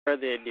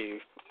further ado,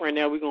 right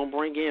now we're going to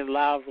bring in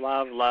Live,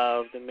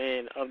 the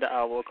man of the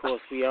hour. Of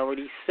course, we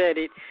already said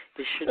it.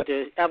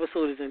 The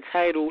episode is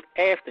entitled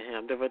After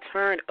Him, The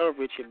Return of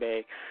Richard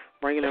Bey.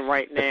 Bringing in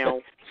right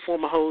now,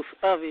 former host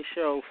of his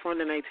show from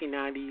the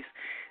 1990s,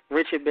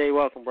 Richard Bey.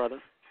 Welcome,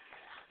 brother.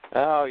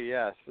 Oh,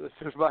 yes. This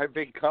is my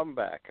big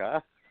comeback,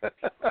 huh?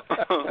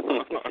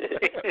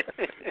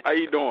 How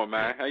you doing,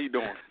 man? How you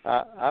doing?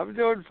 I'm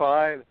doing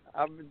fine.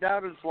 I'm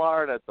down in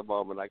Florida at the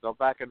moment. I go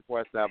back and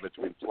forth now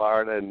between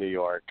Florida and New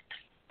York.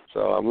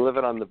 So I'm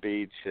living on the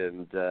beach,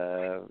 and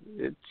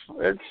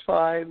it's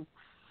fine.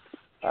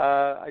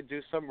 I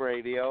do some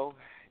radio,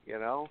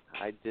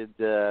 I did,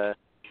 I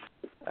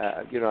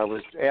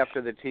was,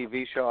 after the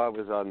TV show, I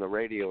was on the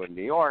radio in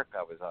New York.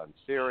 I was on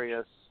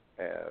Sirius,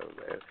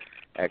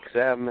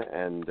 XM,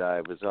 and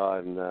I was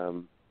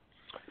on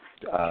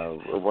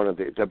one of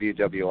the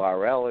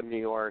WWRL in New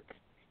York.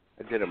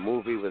 I did a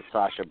movie with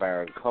Sacha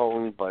Baron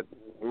Cohen, but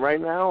right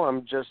now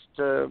I'm just,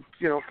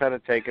 kind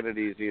of taking it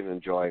easy and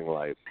enjoying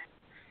life.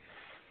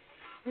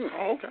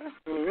 Okay.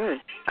 All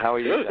right. How are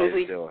you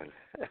guys doing?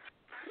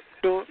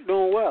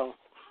 Doing well.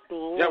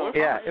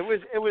 Yeah, it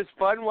was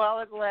fun while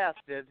it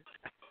lasted.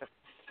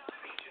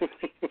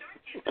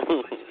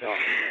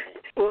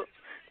 Well,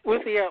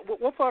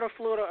 what part of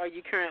Florida are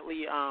you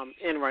currently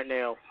in right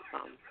now?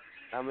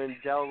 I'm in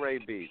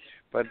Delray Beach,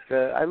 but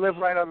I live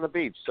right on the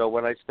beach, so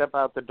when I step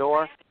out the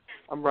door,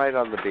 I'm right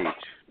on the beach,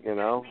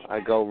 I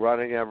go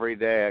running every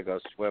day, I go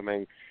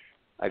swimming,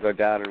 I go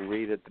down and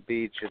read at the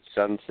beach at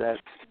sunset.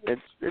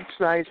 It's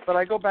nice, but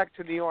I go back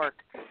to New York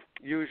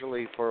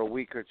usually for a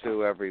week or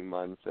two every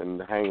month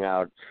and hang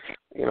out.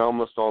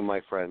 Almost all my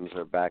friends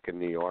are back in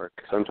New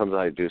York. Sometimes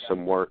I do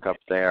some work up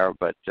there,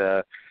 but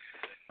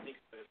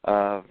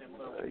I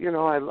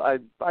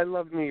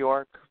love New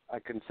York. I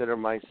consider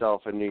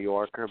myself a New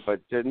Yorker, but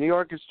New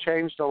York has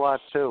changed a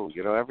lot too.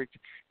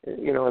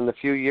 In the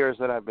few years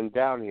that I've been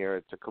down here,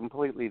 it's a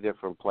completely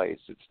different place.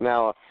 It's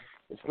now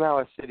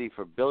a city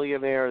for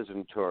billionaires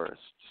and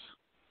tourists.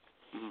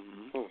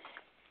 Mm-hmm.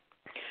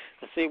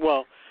 See,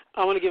 well,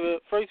 I want to give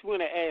first we're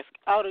going to ask,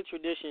 out of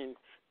tradition,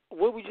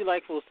 what would you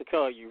like for us to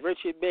call you?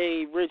 Richard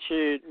Bey,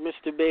 Richard,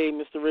 Mr. Bey,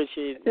 Mr.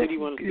 Richard? What do you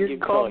want us to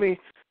call you?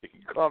 You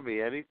can call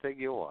me anything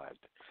you want.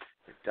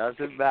 It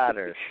doesn't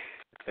matter.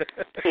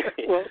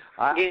 Well,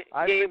 I've been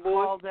Gameboy.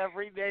 called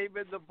every name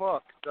in the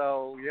book,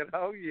 so you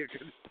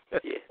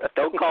can.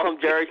 Don't call him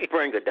Jerry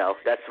Springer, though.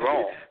 That's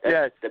wrong.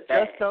 That's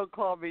just don't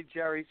call me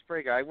Jerry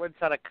Springer. I once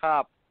had a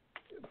cop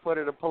put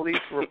in a police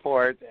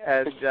report,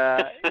 and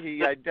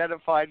he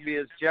identified me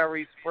as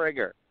Jerry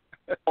Springer.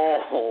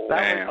 Oh,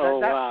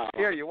 wow.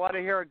 Here, you want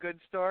to hear a good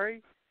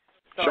story?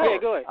 Sure. Yeah,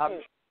 go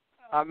ahead.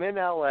 I'm in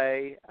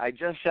L.A. I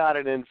just shot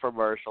an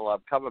infomercial.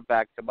 I'm coming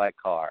back to my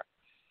car,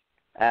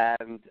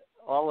 and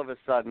all of a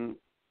sudden,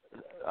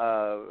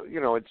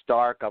 it's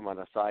dark. I'm on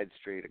a side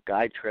street. A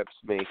guy trips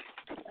me,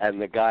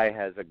 and the guy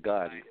has a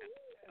gun,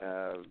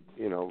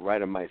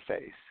 right in my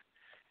face.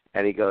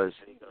 And he goes,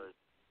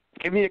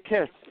 "Give me a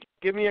kiss.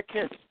 Give me a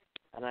kiss."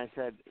 And I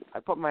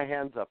put my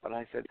hands up, and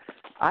I said,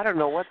 "I don't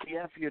know what the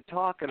F you're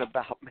talking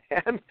about,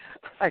 man."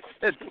 I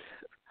said,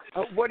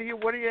 what are you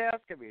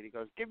asking me? And he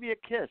goes, "Give me a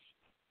kiss."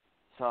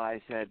 So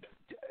I said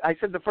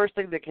the first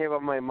thing that came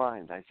on my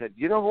mind, I said,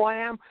 "You know who I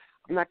am?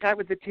 I'm that guy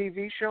with the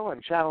TV show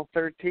on Channel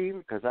 13,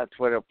 because that's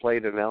what it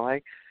played in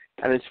L.A.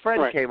 And his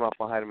friend came up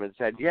behind him and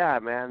said, "Yeah,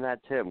 man,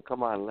 that's him.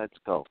 Come on, let's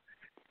go."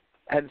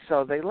 And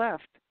so they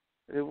left.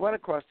 They went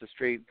across the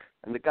street,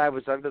 and the guy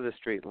was under the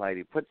street light.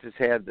 He puts his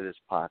hand in his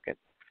pocket,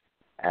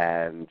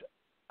 and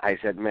I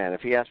said, "Man,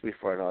 if he asks me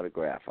for an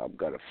autograph, I'm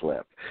going to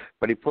flip."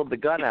 But he pulled the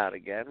gun out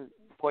again,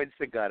 points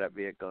the gun at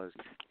me, and goes,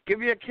 "Give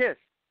me a kiss."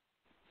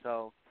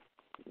 So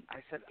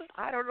I said,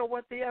 "I don't know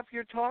what the F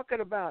you're talking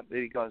about."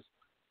 And he goes,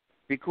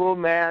 "Be cool,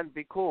 man,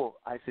 be cool."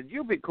 I said,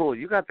 "You be cool.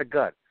 You got the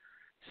gun."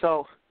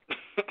 So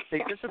they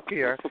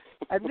disappear,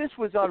 and this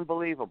was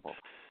unbelievable.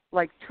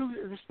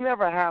 This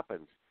never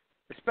happens,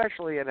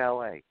 especially in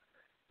L.A.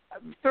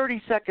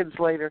 30 seconds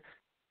later,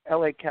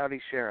 L.A.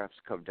 County sheriffs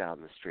come down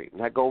the street,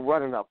 and I go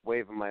running up,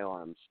 waving my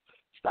arms.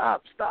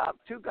 Stop!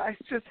 Two guys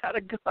just had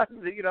a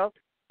gun. They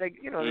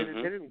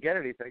didn't get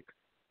anything.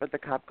 But the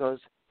cop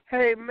goes,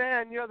 "Hey,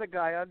 man, you're the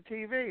guy on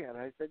TV." And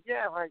I said,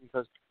 "Yeah, right." He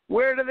goes,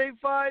 "Where do they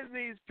find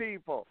these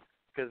people?"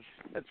 Because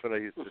that's what I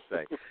used to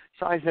say.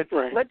 So I said,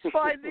 "Let's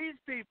find these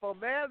people,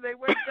 man. They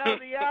went down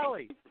the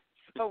alley."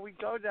 So we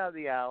go down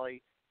the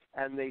alley,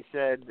 and they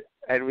said,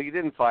 and we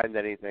didn't find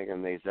anything,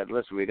 and they said,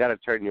 "Listen, we got to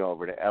turn you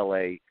over to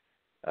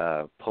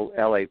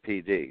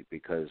LAPD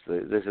because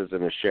this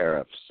isn't a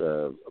sheriff's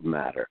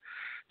matter."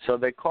 So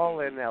they call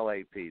in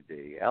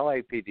LAPD.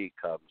 LAPD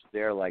comes.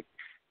 They're like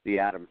the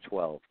Adam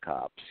 12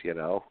 cops,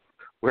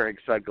 wearing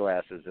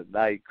sunglasses at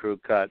night, crew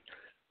cut,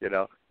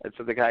 And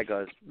so the guy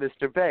goes,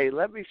 "Mr. Bey,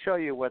 let me show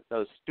you what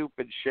those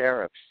stupid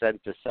sheriffs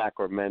sent to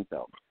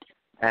Sacramento."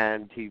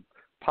 And he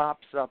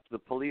pops up the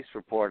police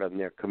report on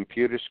their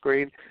computer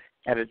screen,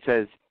 and it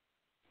says,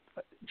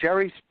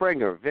 "Jerry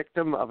Springer,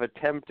 victim of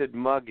attempted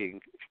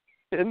mugging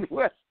in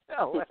West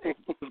L.A.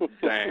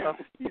 Damn.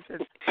 He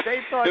said, they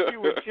thought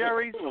you were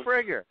Jerry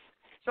Springer.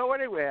 So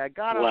anyway, I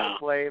got on the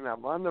plane.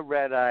 I'm on the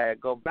red eye. I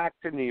go back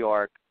to New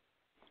York,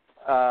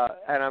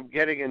 and I'm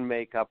getting in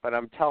makeup, and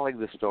I'm telling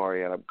the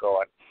story, and I'm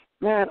going,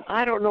 man,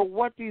 I don't know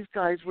what these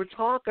guys were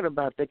talking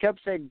about. They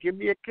kept saying, give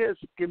me a kiss,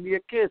 give me a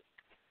kiss.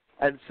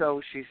 And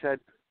so she said,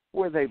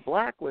 were they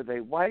black? Were they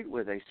white?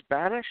 Were they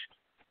Spanish?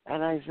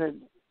 And I said,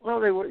 well,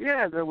 they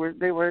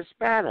were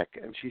Hispanic.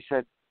 And she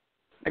said,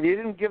 and you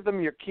didn't give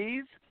them your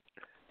keys?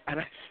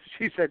 And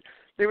she said,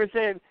 they were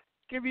saying,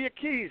 give me your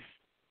keys,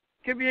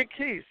 give me your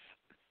keys.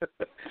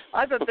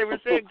 I thought they were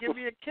saying, give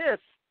me a kiss.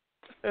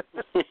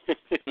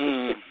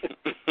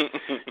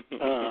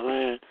 Oh,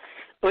 man.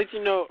 But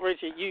you know,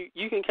 Richard,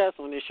 you can cuss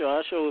on this show.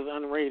 Our show is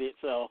unrated,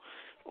 so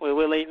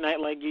we're late night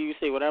like you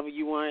say whatever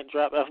you want,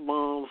 drop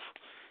F-bombs.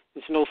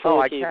 There's no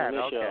full kids on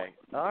this show.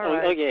 All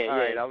right. Okay, all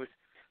right.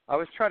 I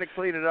was trying to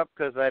clean it up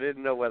because I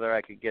didn't know whether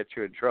I could get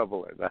you in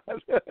trouble or not.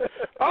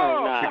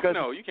 Because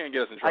no, you can't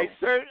get us in trouble.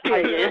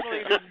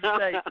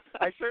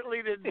 I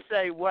certainly didn't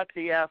say what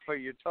the F are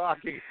you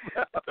talking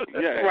about.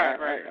 Yeah,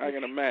 right. I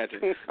can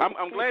imagine.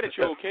 I'm glad that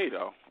you're okay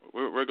though.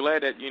 We're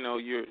glad that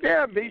you're.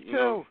 Yeah, me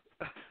too.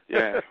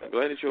 Yeah, I'm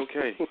glad that you're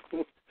okay.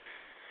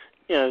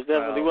 Yeah,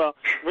 definitely. Well,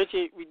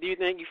 Richard, we do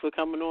thank you for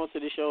coming on to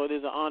the show. It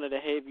is an honor to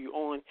have you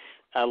on.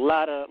 A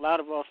lot of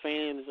our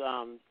fans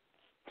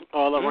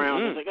all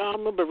around. It's like, oh, I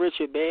remember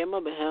Richard Bey. I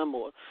remember him.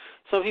 Or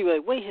some people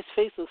like, wait, his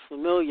face looks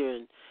familiar.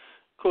 And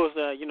of course,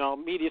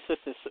 media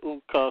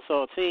assistant called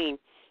Saltine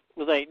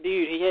was like,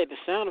 dude, he had the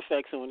sound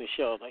effects on the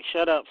show, like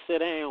shut up, sit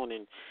down,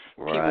 and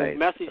people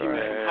message you from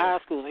high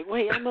school like,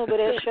 wait, I remember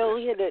that show.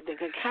 He had the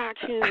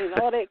concoctions and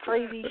all that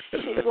crazy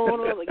shit going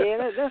on. Like,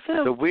 yeah, that's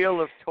him. The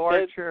Wheel of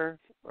Torture.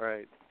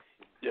 Right.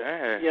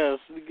 Yeah. Yes,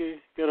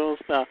 good old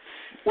stuff.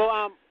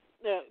 Well,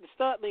 to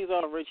start things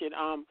off, Richard,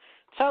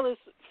 tell us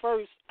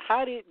first,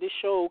 how did the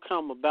show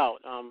come about?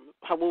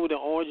 What were the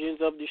origins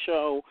of the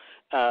show?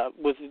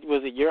 Was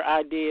it your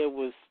idea?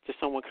 Did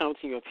someone come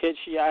to you and pitch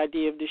your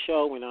idea of the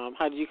show? And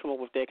how did you come up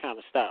with that kind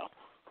of style?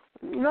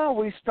 No,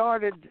 we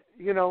started,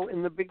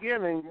 in the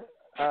beginning.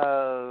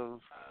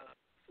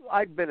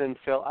 I'd been in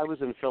Philly. I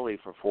was in Philly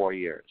for 4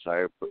 years.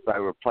 I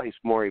replaced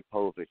Maury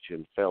Povich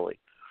in Philly.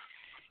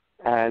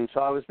 And so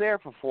I was there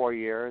for 4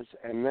 years,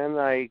 and then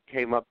I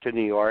came up to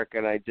New York,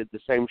 and I did the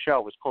same show.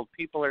 It was called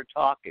People Are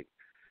Talking.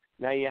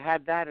 Now, you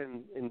had that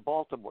in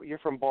Baltimore. You're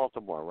from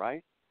Baltimore,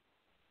 right?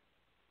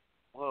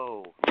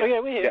 Whoa. Oh, yeah,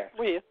 we're here.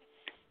 We're here.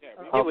 Yeah,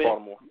 we're in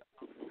Baltimore.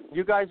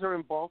 You guys are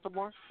in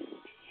Baltimore?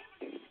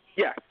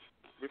 Yeah.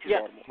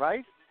 Yeah. Baltimore.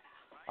 Right?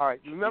 All right.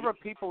 You remember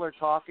People Are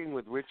Talking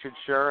with Richard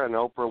Scher and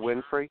Oprah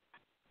Winfrey?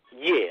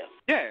 Yeah.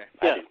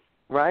 Yeah.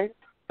 Right?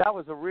 That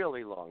was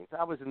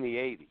that was in the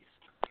 80s.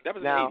 That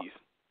was in the 80s.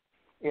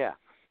 Yeah.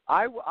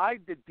 I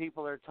did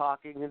People Are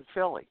Talking in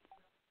Philly.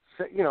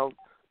 So,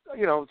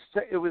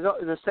 it was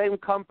the same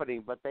company,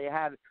 but they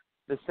had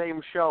the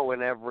same show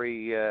in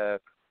every,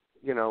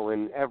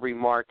 in every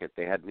market.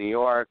 They had New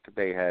York.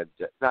 They had,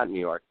 not New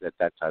York at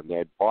that time. They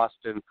had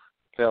Boston,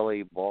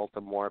 Philly,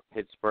 Baltimore,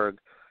 Pittsburgh,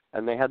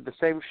 and they had the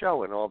same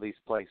show in all these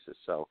places.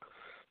 So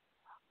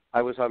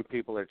I was on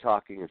People Are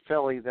Talking in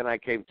Philly. Then I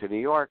came to New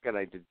York, and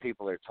I did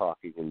People Are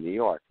Talking in New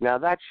York. Now,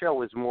 that show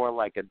was more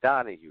like a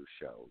Donahue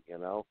show,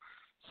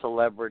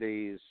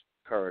 celebrities,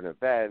 current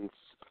events,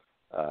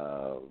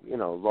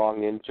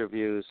 long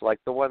interviews, like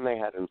the one they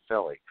had in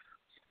Philly.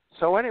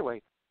 So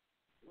anyway,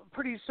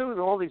 pretty soon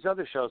all these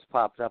other shows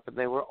popped up, and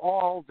they were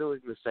all doing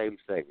the same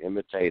thing,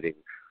 imitating,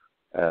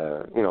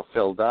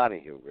 Phil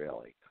Donahue,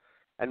 really.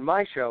 And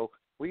my show,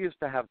 we used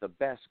to have the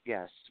best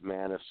guests,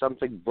 man. If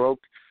something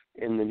broke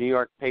in the New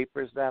York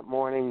papers that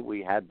morning,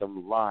 we had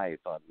them live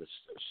on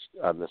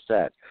the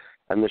set,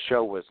 and the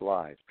show was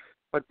live.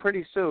 But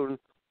pretty soon,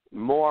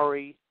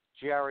 Maury,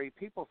 Jerry,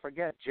 people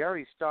forget,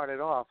 Jerry started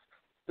off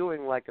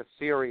doing like a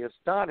serious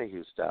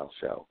Donahue-style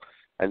show.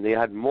 And you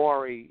had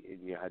Maury,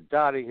 and you had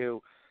Donahue,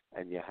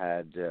 and you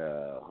had,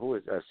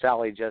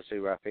 Sally Jesse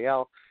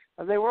Raphael,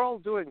 and they were all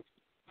doing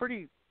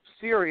pretty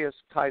serious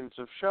kinds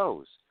of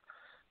shows.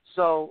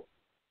 So,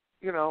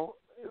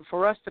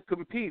 for us to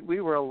compete,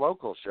 we were a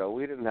local show.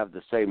 We didn't have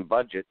the same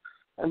budget,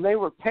 and they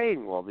were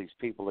paying all these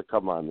people to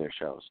come on their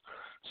shows.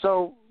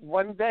 So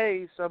one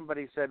day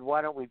somebody said,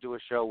 why don't we do a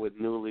show with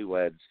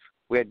newlyweds?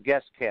 We had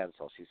guests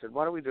cancel. She said,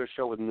 why don't we do a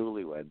show with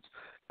newlyweds?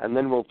 And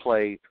then we'll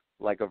play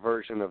like a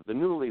version of the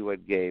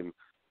Newlywed Game,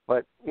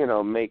 but,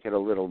 make it a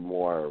little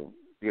more,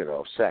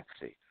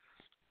 sexy.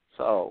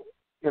 So,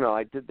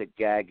 I did the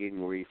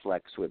gagging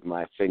reflex with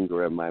my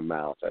finger in my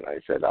mouth, and I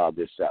said, oh,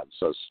 this sounds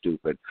so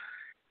stupid.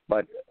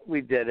 But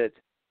we did it,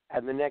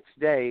 and the next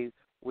day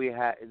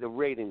the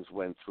ratings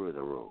went through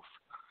the roof.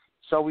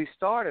 So we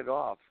started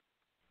off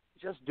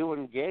just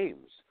doing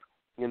games,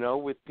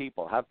 with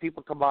people. Have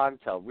people come on,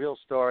 tell real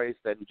stories,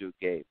 then do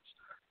games.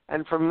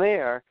 And from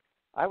there,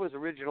 I was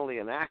originally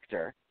an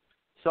actor,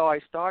 so I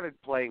started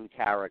playing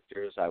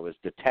characters. I was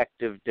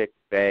Detective Dick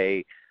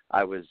Bey.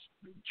 I was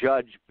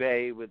Judge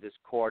Bey with his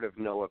Court of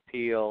No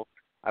Appeal.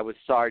 I was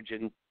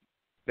Sergeant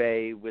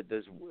Bey with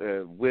this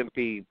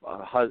wimpy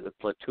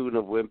platoon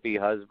of wimpy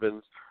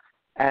husbands,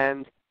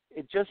 and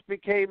it just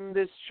became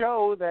this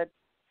show that.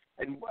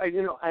 And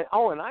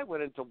I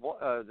went into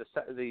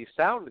the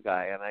sound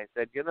guy, and I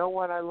said, you know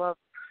what I love?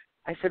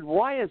 I said,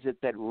 why is it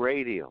that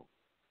radio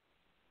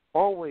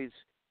always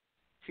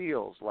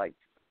feels like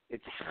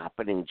it's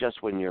happening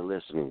just when you're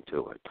listening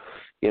to it?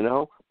 You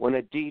know, when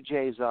a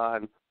DJ's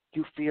on,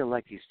 you feel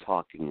like he's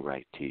talking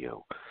right to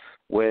you.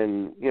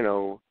 When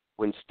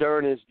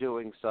Stern is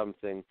doing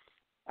something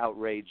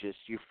outrageous,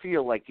 you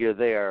feel like you're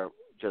there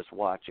just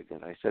watching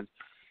it.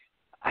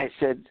 I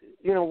said,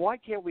 why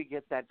can't we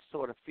get that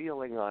sort of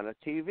feeling on a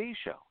TV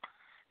show?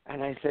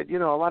 And I said,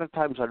 a lot of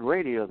times on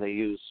radio they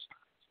use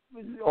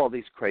all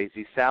these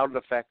crazy sound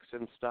effects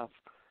and stuff.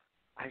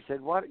 I said,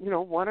 why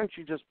don't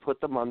you just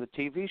put them on the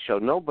TV show?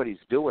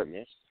 Nobody's doing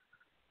this.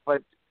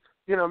 But,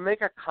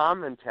 make a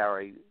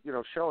commentary,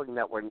 showing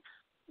that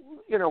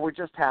we're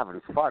just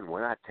having fun.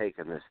 We're not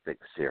taking this thing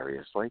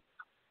seriously.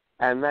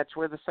 And that's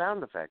where the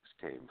sound effects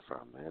came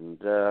from.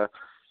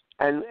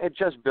 And it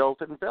just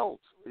built and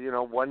built.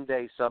 One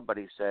day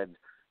somebody said,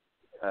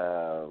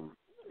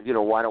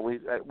 why don't we,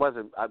 it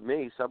wasn't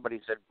me, somebody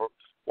said,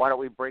 why don't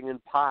we bring in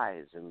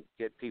pies and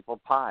get people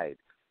pied?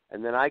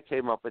 And then I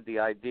came up with the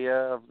idea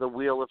of the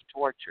wheel of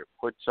torture.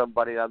 Put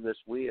somebody on this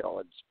wheel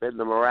and spin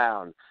them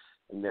around,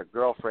 and their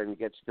girlfriend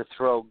gets to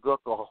throw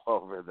gook all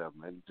over them.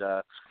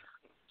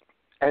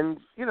 And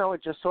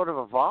it just sort of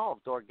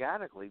evolved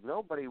organically.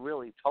 Nobody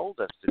really told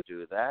us to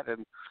do that,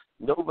 and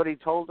nobody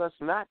told us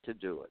not to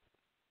do it.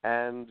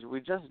 And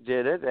we just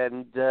did it,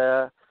 and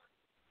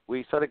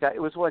we sort of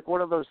it was like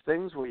one of those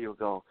things where you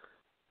go,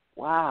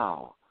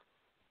 wow,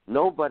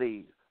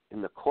 nobody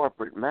in the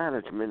corporate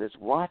management is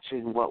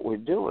watching what we're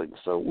doing,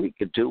 so we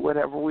could do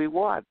whatever we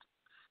want.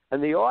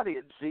 And the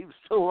audience seems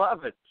to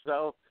love it,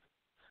 so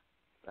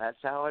that's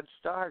how it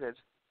started.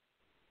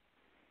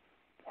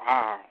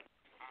 Wow.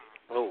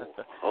 Oh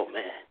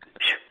man.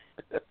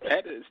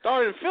 It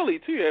started in Philly,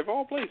 too, of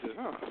all places,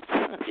 huh?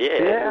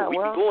 Yeah, we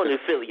be going to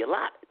Philly a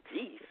lot.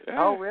 Jeez.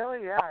 Yeah. Oh,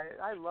 really? Yeah,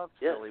 I love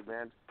Philly,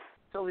 man.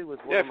 Philly was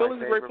one of my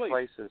favorite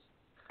places.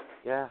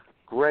 Yeah,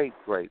 great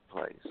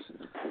place.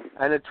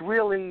 And it's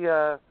really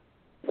a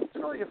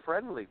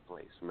friendly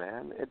place,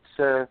 man. It's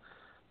to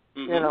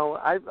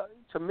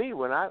me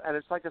and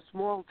it's like a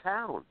small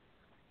town.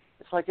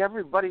 It's like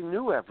everybody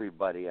knew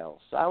everybody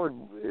else.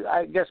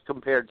 I guess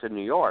compared to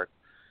New York,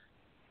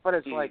 but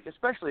it's like,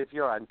 especially if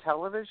you're on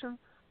television,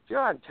 if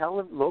you're on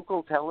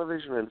local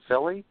television in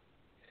Philly,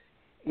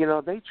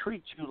 they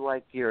treat you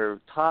like you're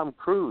Tom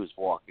Cruise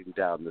walking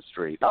down the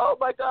street. Oh,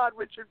 my God,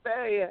 Richard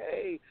Bey,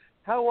 hey,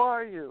 how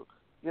are you?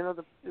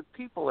 The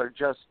people are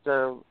just,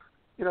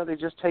 they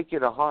just take you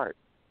to heart.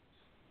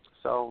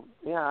 So,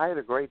 yeah, I had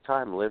a great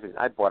time living.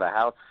 I bought a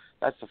house.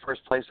 That's the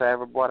first place I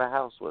ever bought a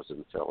house was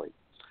in Philly.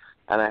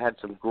 And I had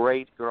some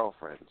great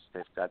girlfriends.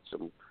 They've got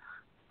some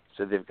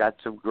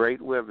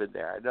great women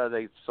there. I know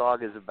the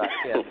song is about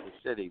Kansas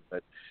City,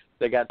 but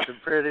they got some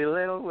pretty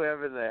little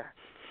women there.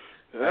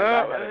 And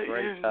I had a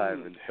great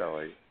time in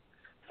Philly.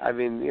 I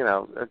mean,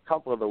 a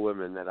couple of the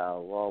women that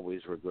I'll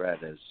always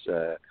regret is,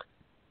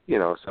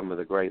 some of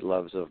the great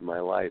loves of my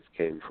life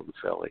came from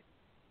Philly.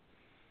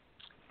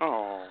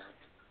 Oh,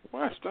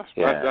 well, that's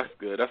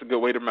good. That's a good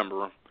way to remember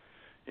them.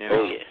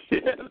 Oh, yeah.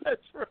 Yeah,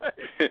 that's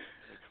right.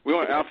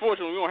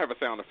 Unfortunately, we don't have a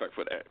sound effect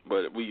for that,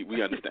 but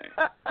we understand.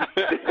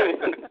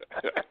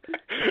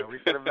 We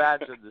can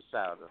imagine the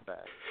sound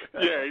effect.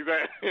 Yeah,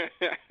 exactly.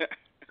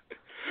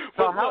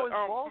 So how is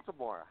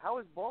Baltimore? How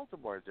is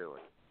Baltimore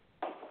doing?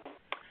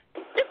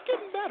 It's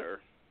getting better,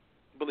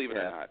 believe it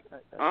or not.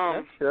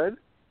 That's good.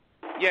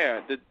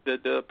 Yeah, the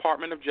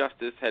Department of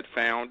Justice had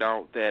found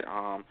out that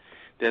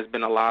there's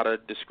been a lot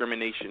of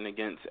discrimination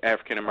against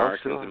African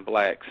Americans and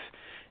blacks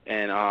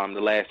in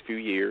the last few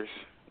years,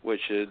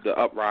 which is the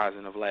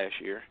uprising of last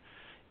year.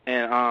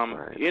 And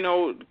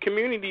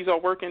communities are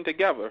working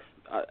together.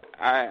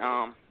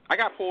 I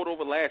got pulled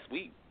over last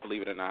week,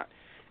 believe it or not,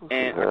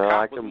 and a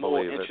cop was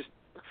more interested.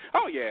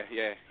 Oh yeah.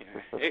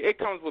 It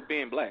comes with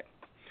being black,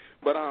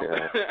 but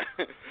I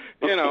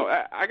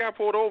got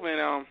pulled over,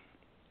 and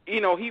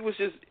he was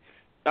just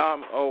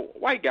a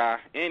white guy,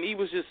 and he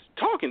was just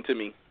talking to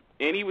me,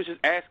 and he was just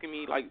asking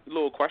me like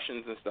little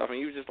questions and stuff, and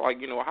he was just like,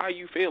 how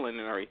you feeling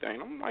and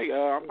everything. I'm like,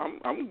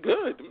 I'm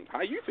good. How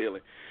you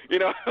feeling?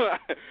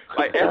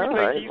 Like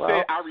everything he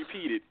said, I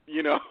repeated.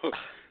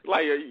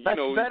 Like, you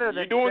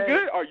doing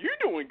good? Are you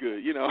doing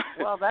good?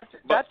 Well,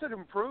 that's an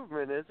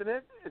improvement, isn't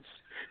it?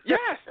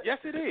 Yes,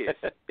 it is.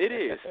 It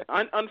is.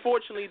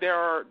 Unfortunately, there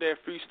are a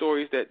few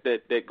stories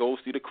that goes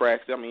through the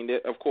cracks. I mean,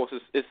 of course,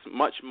 it's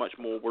much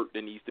more work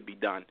that needs to be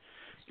done.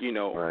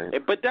 Right.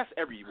 But that's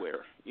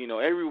everywhere.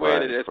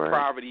 Everywhere that there's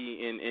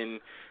poverty and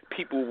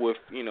people with,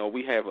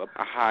 we have a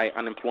high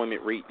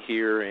unemployment rate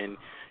here, and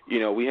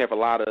we have a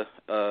lot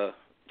of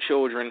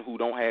children who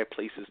don't have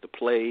places to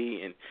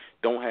play and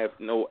don't have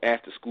no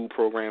after-school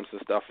programs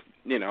and stuff.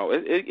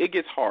 It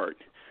gets hard.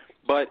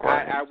 But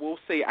I will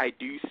say I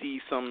do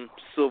see some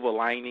silver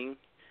lining,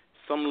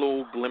 some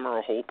little glimmer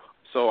of hope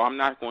So I'm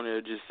not going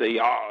to just say,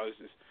 oh, it's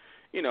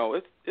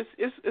just,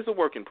 it's a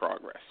work in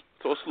progress.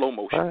 So it's slow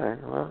motion. All right.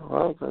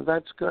 Well,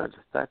 that's good.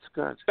 That's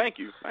good. Thank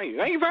you for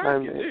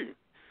asking, too.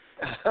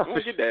 We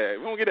don't get that.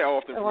 We don't get that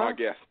often from our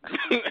guests.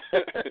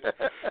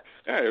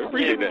 I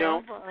appreciate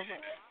that.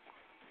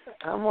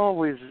 I'm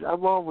always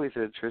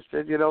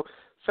interested.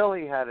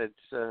 Philly had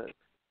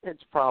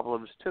its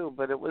problems too,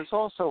 but it was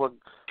also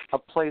a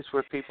place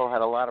where people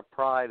had a lot of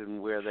pride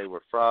in where they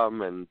were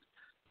from, and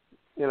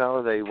it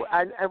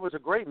was a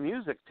great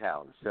music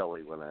town,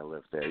 Philly, when I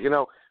lived there.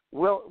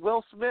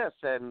 Will Smith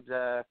and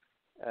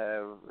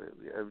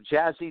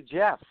Jazzy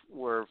Jeff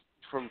were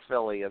from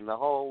Philly, and the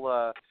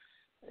whole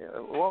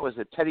what was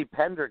it, Teddy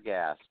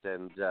Pendergast,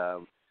 and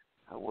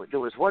there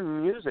was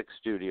one music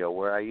studio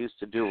where I used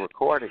to do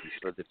recordings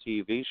for the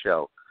TV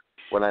show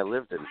when I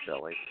lived in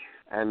Philly,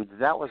 and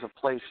that was a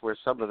place where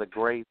some of the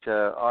great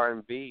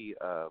R&B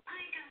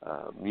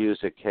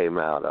music came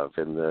out of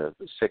in the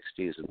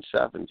 60s and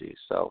 70s.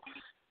 So,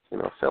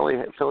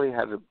 Philly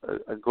had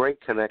a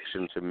great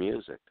connection to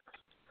music.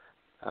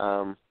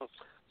 So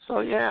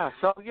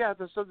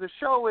the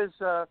show is.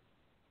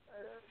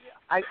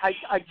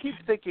 I keep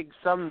thinking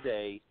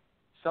someday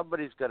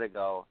somebody's going to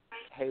go,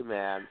 hey,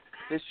 man,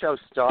 this show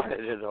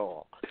started it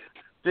all.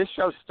 This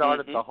show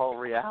started the whole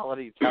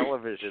reality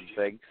television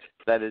thing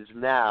that is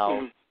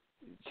now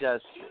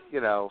just,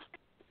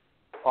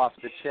 off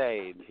the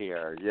chain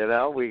here.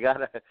 We got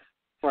to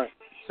right.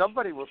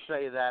 Somebody will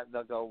say that, and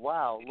they'll go,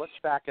 wow, look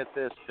back at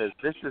this,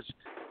 because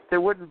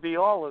there wouldn't be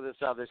all of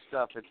this other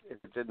stuff if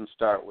it didn't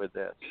start with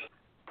this.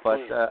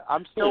 But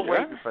I'm still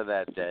waiting for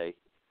that day.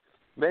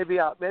 Maybe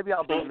I'll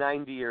be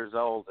 90 years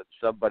old and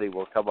somebody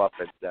will come up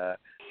and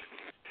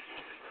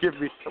give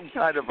me some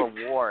kind of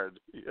award,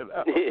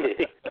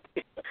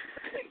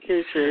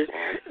 Sure.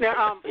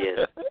 Now,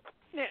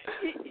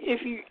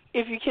 if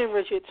you can,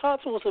 Richard,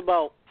 talk to us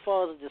about, as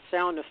far as the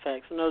sound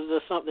effects. I know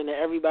there's something that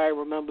everybody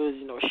remembers.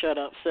 Shut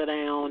up, sit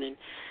down, and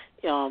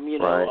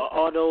right.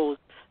 all those.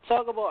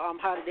 Talk about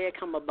how did that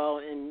come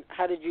about, and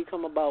how did you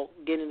come about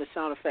getting the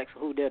sound effects?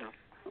 Who did them?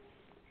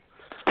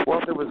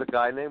 Well, there was a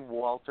guy named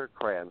Walter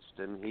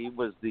Cranston. He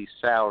was the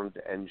sound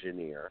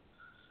engineer.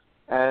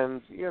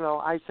 And,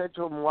 I said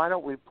to him, why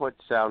don't we put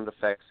sound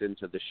effects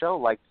into the show?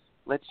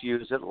 Let's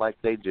use it like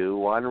they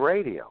do on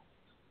radio.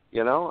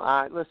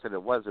 Listen,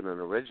 it wasn't an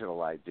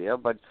original idea,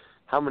 but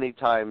how many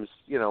times,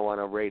 on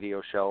a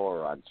radio show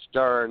or on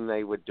Stern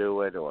they would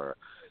do it, or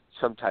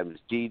sometimes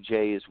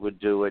DJs would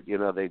do it.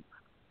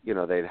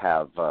 They'd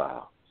have,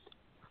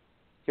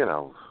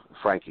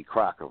 Frankie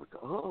Crocker would go,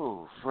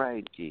 oh,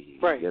 Frankie,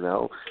 right.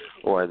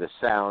 Or the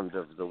sound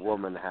of the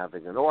woman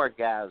having an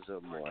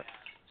orgasm or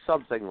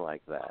something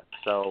like that.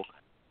 So,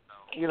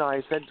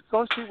 I said,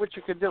 go see what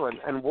you can do.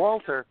 And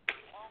Walter,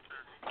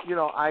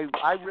 I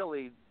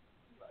really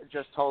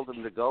just told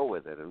him to go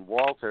with it. And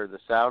Walter, the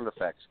sound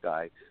effects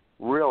guy,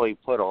 really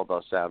put all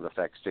those sound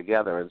effects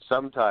together. And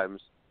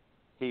sometimes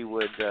he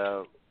would,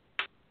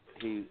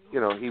 he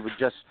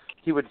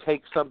would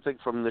take something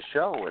from the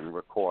show and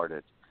record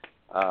it.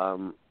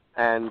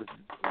 And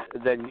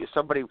then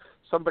somebody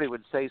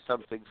would say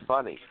something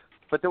funny.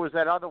 But there was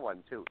that other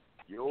one too.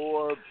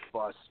 You're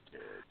busted.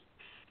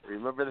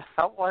 Remember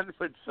that one?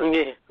 When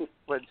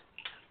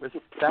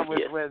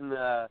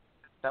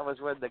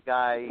the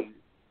guy,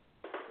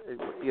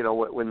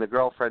 when the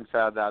girlfriend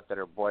found out that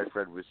her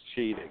boyfriend was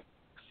cheating.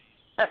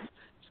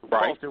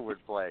 Walter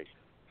would play,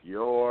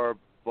 "You're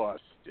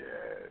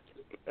busted."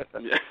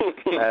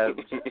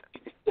 And,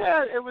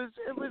 it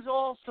was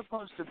all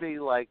supposed to be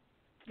like,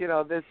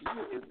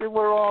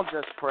 we're all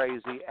just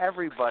crazy.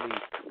 Everybody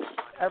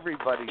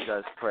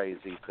does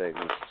crazy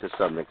things to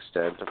some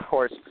extent. Of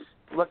course,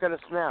 look at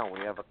us now. We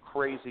have a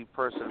crazy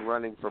person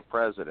running for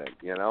president.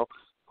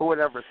 Who would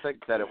ever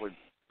think that it would,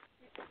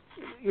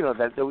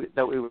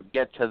 that we would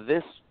get to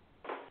this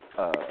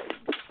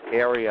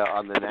area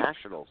on the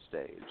national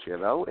stage?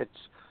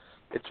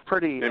 It's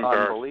pretty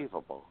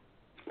unbelievable.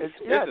 It's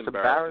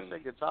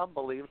embarrassing. It's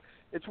unbelievable.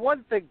 It's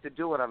one thing to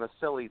do it on a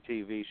silly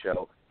TV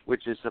show,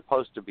 which is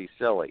supposed to be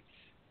silly.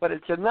 But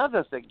it's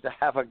another thing to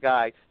have a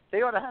guy,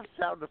 they ought to have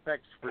sound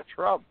effects for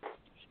Trump.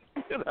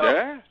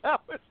 Yeah?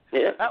 That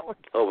was,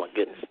 oh, my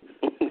goodness.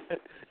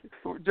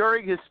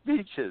 During his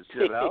speeches,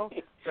 You're busted.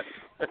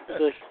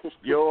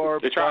 You're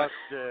trying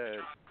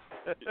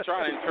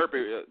to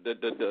interpret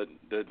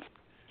the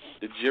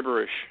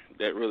gibberish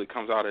that really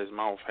comes out of his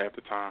mouth half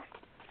the time.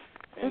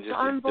 And it's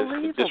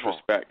unbelievable. The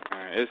disrespect,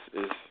 man.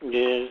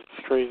 It's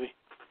crazy.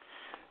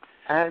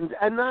 And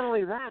not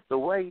only that, the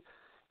way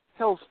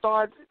he'll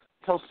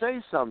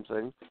say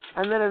something,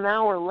 and then an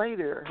hour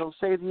later he'll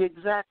say the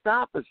exact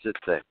opposite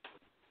thing.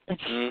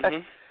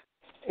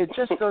 It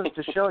just goes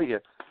to show you,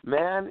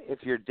 man,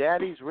 if your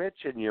daddy's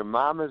rich and your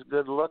mama's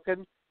good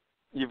looking,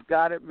 you've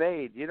got it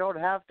made. You don't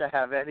have to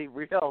have any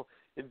real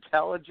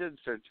intelligence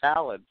or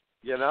talent,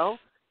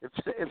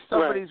 If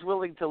somebody's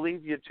willing to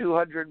leave you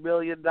 $200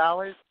 million,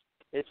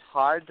 it's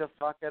hard to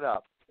fuck it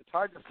up. It's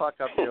hard to fuck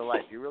up your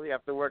life. You really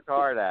have to work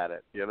hard at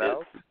it,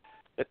 Now,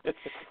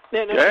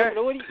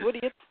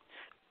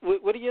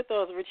 What are your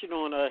thoughts, Richard,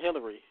 on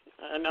Hillary?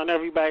 I know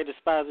everybody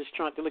despises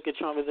Trump. They look at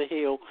Trump as a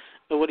heel.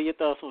 But what are your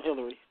thoughts on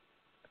Hillary?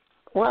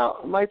 Well,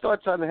 my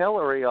thoughts on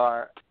Hillary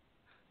are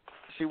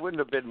she wouldn't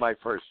have been my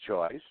first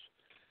choice.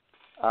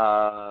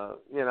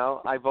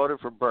 I voted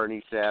for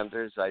Bernie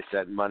Sanders. I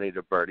sent money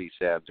to Bernie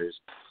Sanders.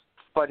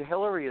 But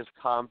Hillary is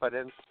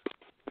competent.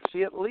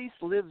 She at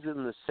least lives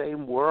in the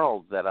same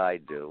world that I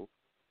do.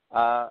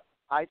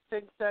 I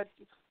think that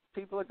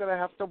people are going to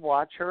have to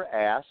watch her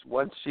ass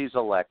once she's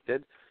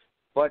elected.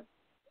 But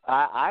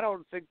I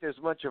don't think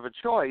there's much of a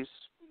choice,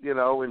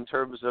 in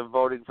terms of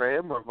voting for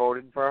him or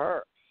voting for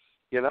her.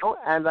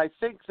 And I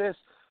think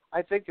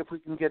if we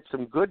can get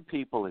some good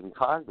people in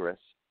Congress,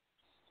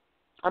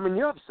 I mean,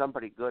 you have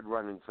somebody good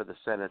running for the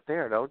Senate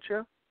there, don't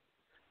you?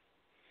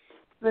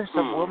 There's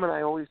some woman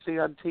I always see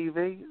on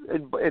TV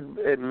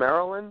in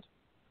Maryland.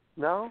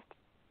 No?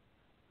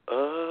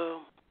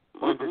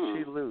 Or did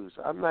she lose?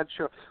 I'm not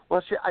sure.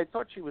 Well, I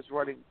thought she was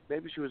running.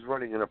 Maybe she was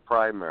running in a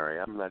primary.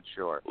 I'm not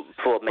sure.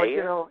 For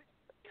mayor?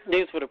 But,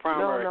 news for the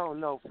primary.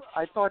 No.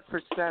 I thought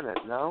for Senate.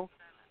 No.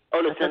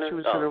 Oh, the I Senate. Thought she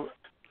was gonna.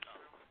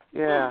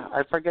 Yeah,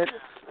 I forget.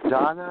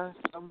 Donna,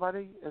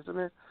 somebody, isn't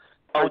it?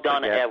 Oh,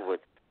 Donna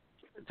Edwards.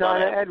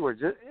 Donna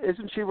Edwards.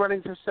 Isn't she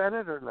running for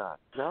Senate or not?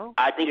 No?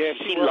 I think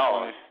she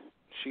lost.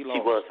 She lost.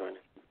 She was running.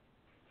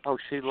 Oh,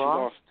 she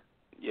lost?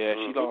 Yeah,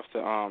 she lost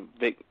to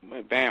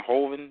Van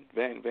Hooven.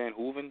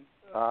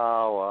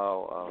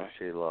 Oh,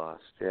 she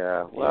lost.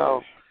 Yeah.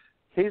 Well,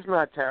 he's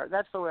not terrible.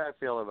 That's the way I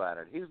feel about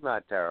it. He's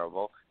not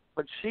terrible,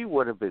 but she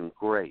would have been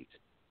great,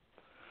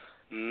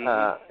 in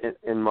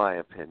my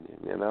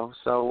opinion,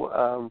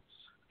 So,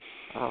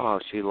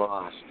 she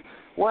lost.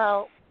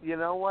 Well, you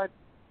know what?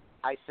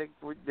 I think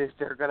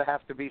there are going to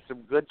have to be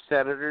some good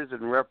senators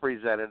and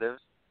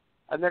representatives,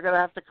 and they're going to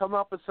have to come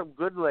up with some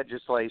good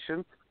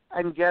legislation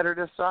and get her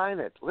to sign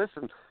it.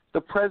 Listen, the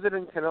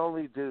president can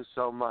only do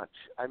so much.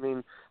 I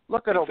mean,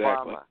 look at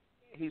Obama.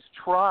 He's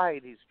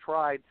tried.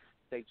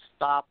 They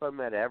stop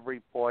him at every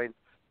point.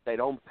 They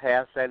don't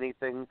pass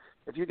anything.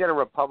 If you get a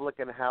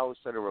Republican House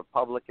and a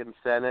Republican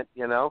Senate,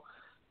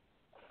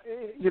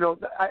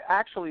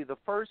 actually the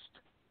first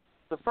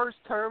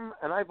term,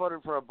 and I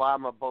voted for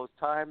Obama both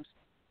times,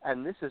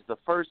 and this is the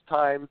first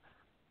time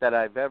that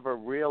I've ever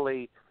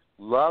really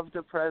loved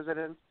a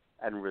president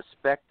and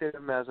respected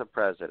him as a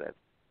president,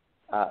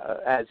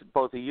 as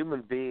both a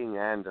human being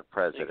and a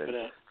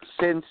president,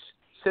 since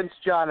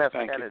John F.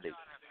 Kennedy.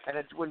 And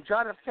when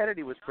John F.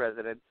 Kennedy was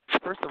president,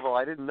 first of all,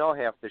 I didn't know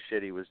half the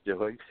shit he was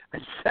doing,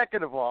 and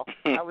second of all,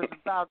 I was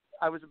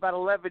about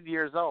 11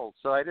 years old,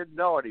 so I didn't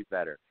know any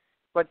better.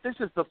 But this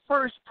is the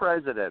first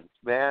president,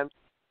 man.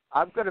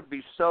 I'm going to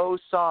be so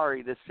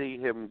sorry to see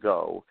him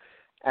go,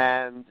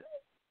 and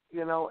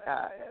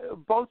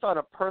both on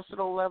a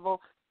personal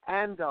level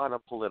and on a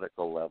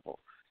political level.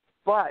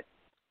 But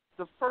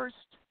the first,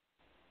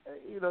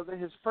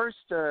 his first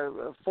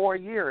 4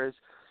 years,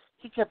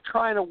 he kept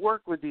trying to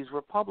work with these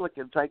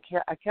Republicans. I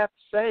kept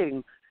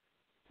saying,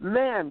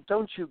 man,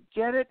 don't you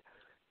get it?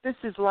 This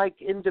is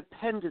like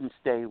Independence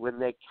Day when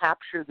they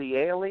capture the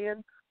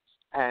alien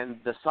and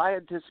the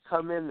scientists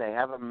come in, they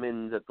have them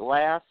in the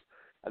glass,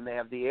 and they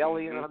have the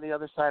alien on the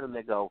other side, and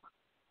they go,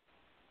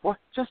 "What?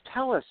 Just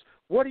tell us.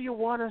 What do you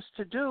want us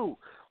to do?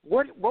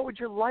 What would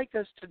you like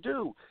us to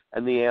do?"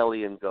 And the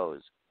alien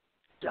goes,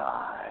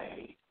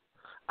 "Die."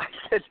 I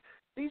said,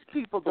 these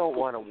people don't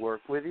want to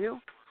work with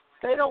you.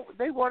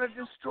 They want to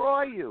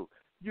destroy you.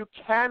 You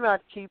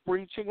cannot keep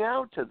reaching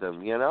out to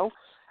them,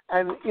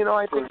 And,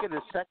 I think in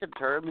his second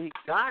term he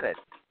got it.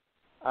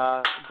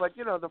 But,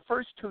 the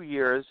first 2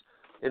 years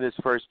in his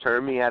first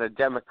term he had a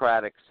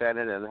Democratic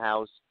Senate and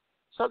House.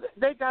 So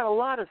they got a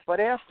lot of, but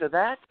after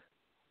that,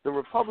 the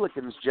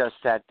Republicans just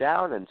sat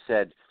down and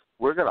said,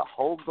 we're going to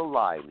hold the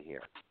line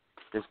here.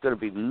 There's going to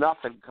be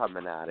nothing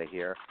coming out of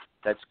here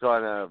that's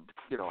going to,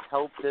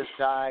 help this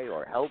guy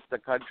or help the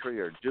country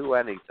or do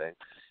anything.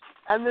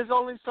 And there's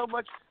only so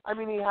much. I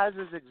mean, he has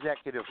his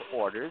executive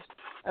orders,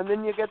 and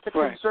then you get the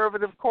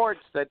conservative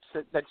courts that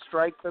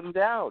strike them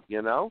down,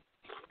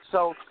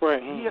 So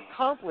he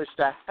accomplished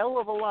a hell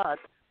of a lot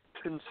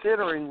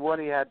considering what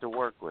he had to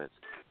work with.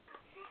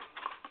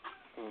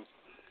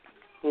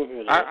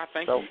 I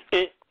thank you.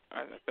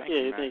 I thank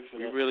you, man.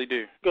 You really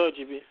do. Go ahead,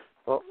 GB.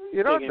 Well,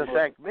 you don't have to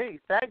thank me.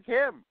 Thank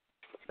him.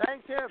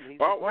 Thank him. He's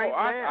a great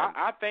man.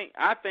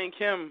 I thank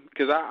him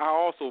because I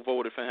also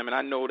voted for him, and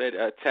I know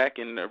that Tech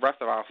and the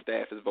rest of our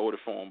staff has voted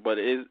for him. But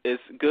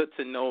it's good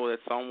to know that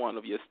someone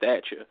of your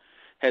stature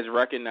has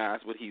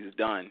recognized what he's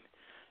done.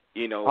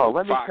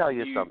 Let me tell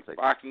you something.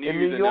 Fox News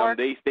in New York,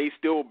 they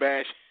still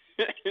bash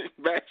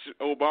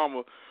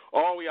Obama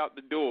all the way out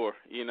the door.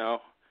 You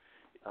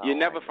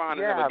never find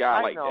another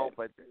guy like that. I know,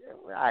 but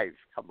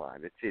come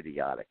on, it's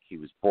idiotic. He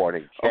was born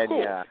in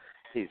Kenya.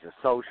 He's a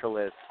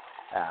socialist.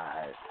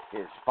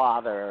 His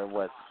father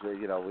was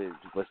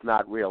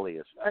not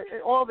really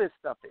all this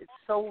stuff. It's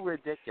so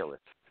ridiculous.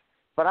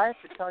 But I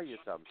have to tell you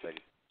something.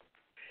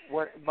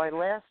 My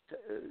last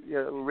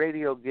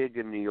radio gig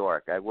in New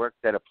York, I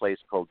worked at a place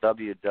called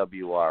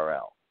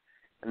WWRL,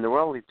 and there were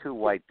only 2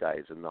 white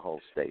guys in the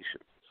whole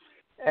station.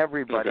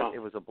 Everybody.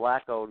 It was a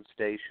black-owned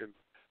station.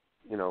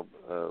 You know,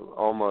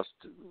 almost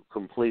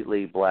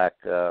completely black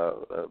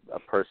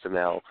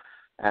personnel.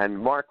 And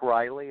Mark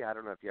Riley, I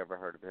don't know if you ever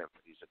heard of him,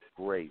 but he's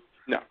a great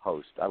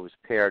host. I was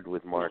paired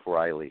with Mark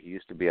Riley. He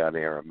used to be on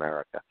Air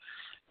America.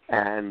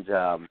 And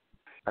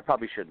I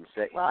probably shouldn't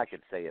say, well, I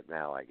could say it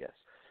now, I guess.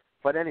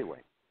 But anyway,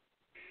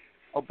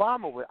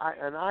 Obama,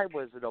 I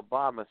was an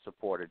Obama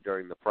supporter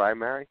during the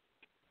primary.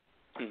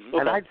 Mm-hmm.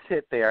 And I'd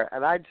sit there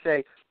and I'd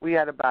say we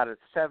had about a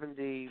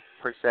 70%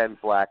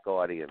 black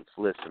audience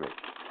listening.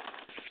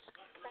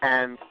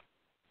 And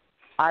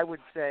I would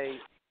say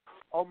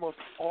almost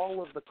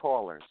all of the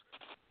callers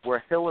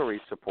were Hillary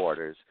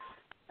supporters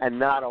and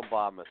not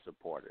Obama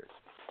supporters.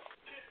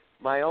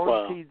 My own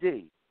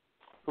PD,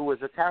 who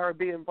was a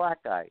Caribbean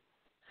black guy,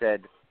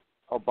 said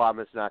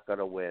Obama's not going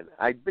to win.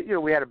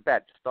 We had a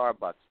bet,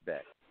 Starbucks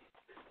bet.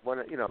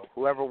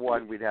 Whoever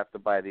won, we'd have to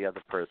buy the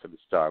other person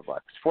Starbucks.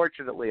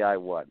 Fortunately, I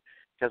won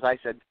because I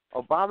said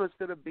Obama's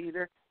going to beat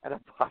her and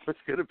Obama's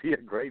going to be a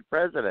great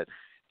president.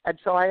 And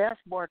so I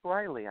asked Mark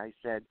Riley, I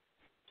said,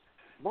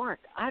 Mark,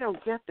 I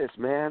don't get this,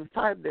 man.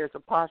 There's a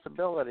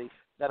possibility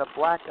that a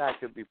black guy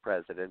could be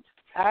president,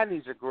 and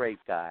he's a great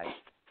guy,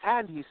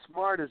 and he's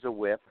smart as a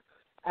whip,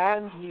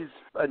 and he's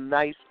a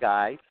nice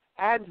guy,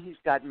 and he's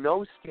got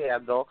no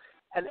scandal,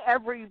 and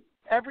every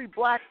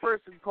black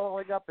person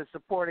calling up is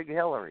supporting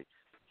Hillary.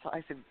 So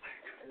I said,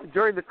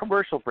 during the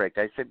commercial break,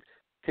 I said,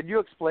 can you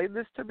explain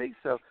this to me?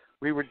 So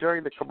we were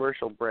during the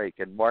commercial break,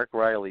 and Mark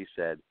Riley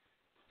said,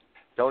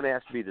 don't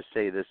ask me to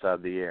say this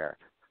on the air.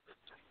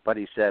 But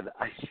he said,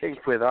 I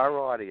think with our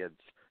audience,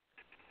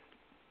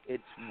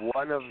 it's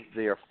one of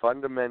their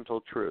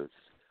fundamental truths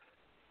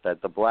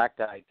that the black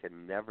guy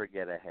can never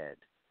get ahead.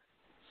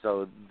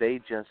 So they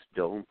just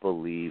don't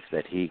believe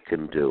that he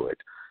can do it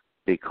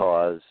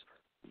because,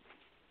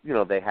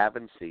 they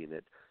haven't seen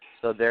it.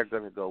 So they're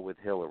going to go with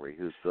Hillary,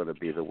 who's going to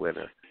be the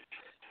winner.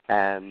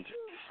 And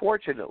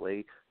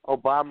fortunately,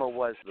 Obama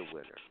was the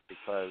winner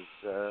because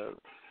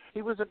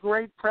he was a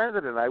great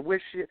president. I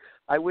wish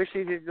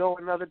he could go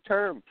another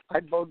term.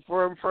 I'd vote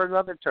for him for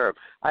another term.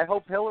 I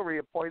hope Hillary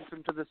appoints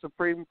him to the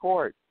Supreme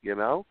Court,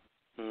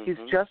 Mm-hmm.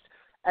 He's just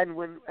and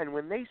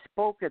when they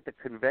spoke at the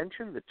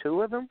convention, the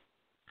two of them,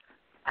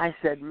 I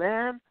said,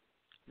 man,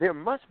 there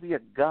must be a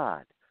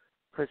God,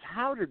 because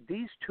how did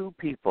these two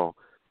people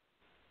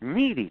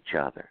meet each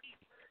other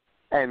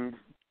and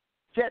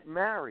get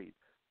married?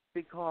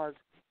 Because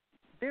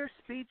their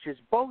speeches,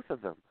 both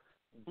of them,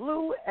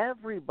 blew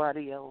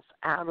everybody else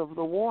out of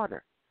the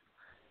water.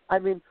 I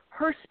mean,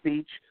 her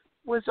speech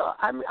was.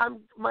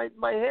 My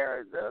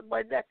hair,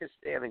 my neck is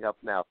standing up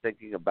now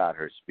thinking about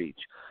her speech.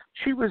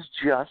 She was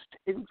just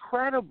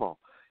incredible,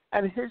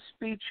 and his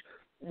speech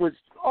was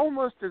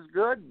almost as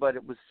good, but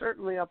it was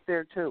certainly up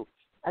there too.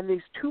 And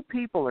these two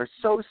people are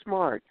so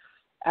smart,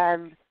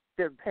 and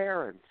they're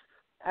parents,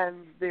 and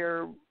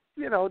they're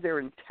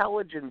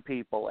intelligent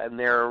people, and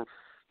they're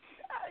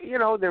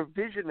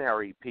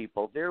visionary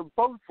people. They're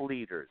both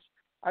leaders.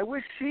 I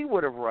wish she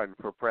would have run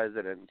for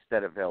president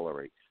instead of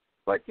Hillary.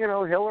 But,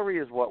 Hillary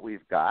is what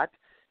we've got,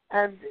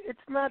 and it's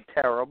not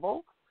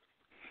terrible.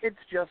 It's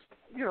just,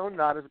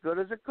 not as good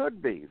as it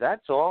could be.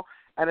 That's all.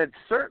 And it's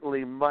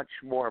certainly much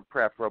more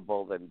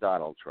preferable than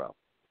Donald Trump,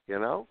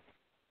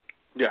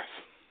 Yes.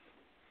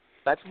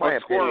 That's my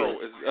opinion.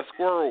 A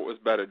squirrel is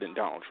better than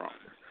Donald Trump.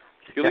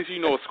 At least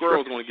a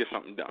squirrel's going to get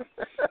something done.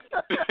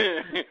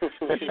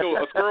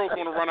 A squirrel's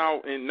going to run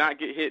out and not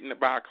get hit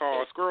by a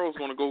car. A squirrel's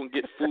going to go and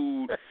get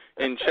food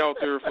and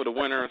shelter for the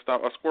winter and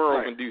stuff. A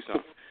squirrel can do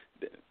something.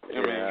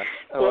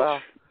 Well,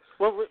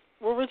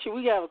 Richard,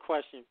 we have a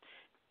question.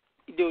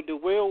 The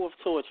wheel of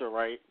torture,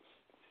 right?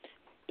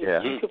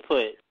 If you could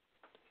put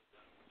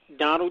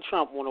Donald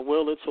Trump on a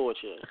wheel of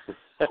torture,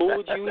 who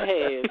would you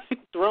have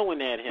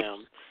throwing at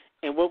him,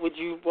 and what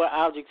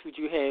objects would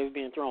you have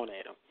being thrown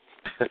at him?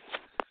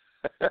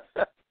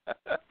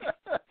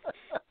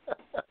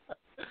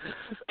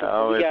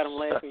 You got him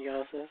laughing,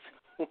 y'all.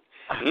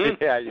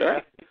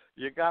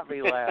 You got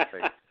me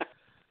laughing.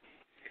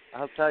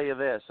 I'll tell you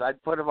this: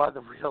 I'd put him on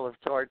the wheel of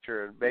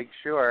torture and make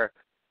sure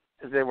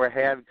they were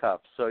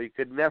handcuffed, so he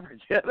could never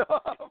get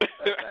off.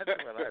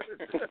 That's what I would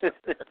do.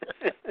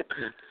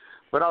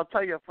 But I'll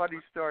tell you a funny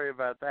story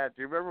about that.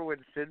 Do you remember when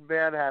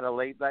Sinbad had a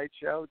late night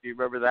show? Do you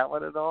remember that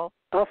one at all?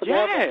 I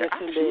forgot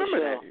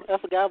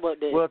about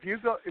that. Well, if you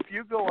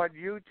go on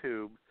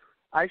YouTube,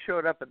 I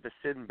showed up at the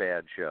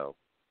Sinbad show,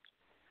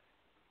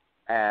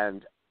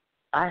 and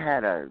I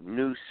had a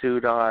new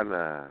suit on.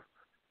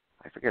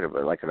 I forget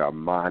about like an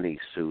Armani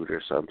suit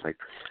or something,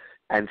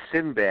 and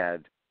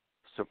Sinbad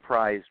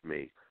surprised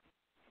me.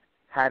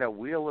 Had a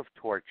wheel of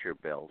torture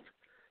built,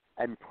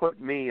 and put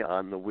me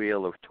on the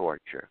wheel of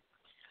torture.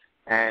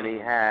 And he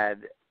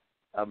had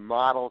a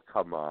model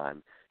come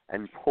on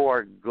and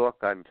pour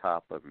gook on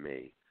top of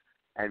me.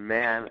 And,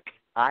 man,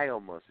 I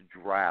almost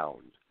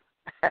drowned.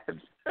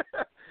 And,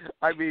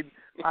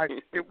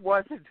 it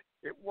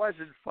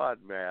wasn't fun,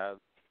 man.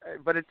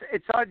 But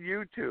it's on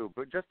YouTube.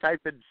 Just type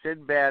in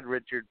Sinbad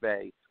Richard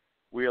Bey,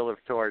 Wheel of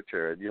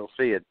Torture, and you'll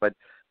see it. But,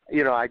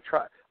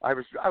 I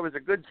was a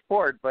good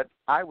sport, but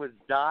I was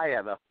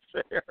dying up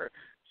there.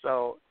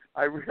 So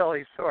I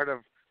really sort of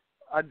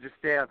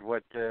understand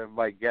what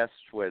my guests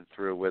went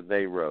through when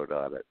they wrote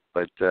on it.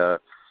 But,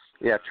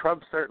 yeah,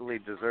 Trump certainly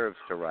deserves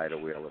to ride a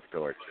wheel of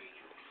torture.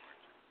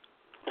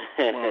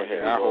 Well,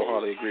 yeah, I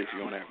wholeheartily agree with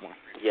you on that one.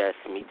 Yes,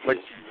 me too.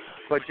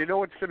 But you know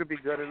what's going to be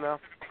good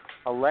enough?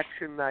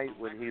 Election night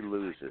when he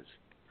loses.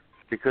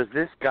 Because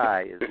this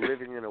guy is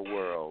living in a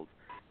world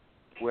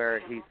where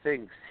he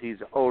thinks he's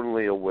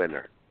only a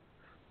winner.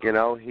 You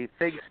know, he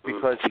thinks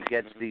because he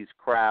gets these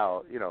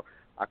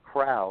a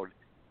crowd,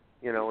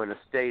 in a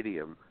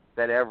stadium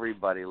that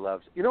everybody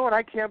loves. You know what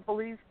I can't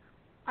believe?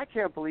 I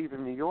can't believe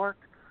in New York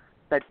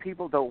that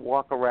people don't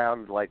walk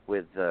around like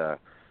with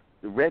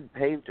red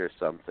paint or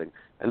something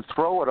and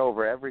throw it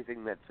over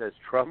everything that says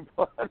Trump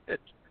on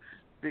it.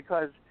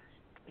 Because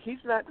he's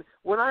not.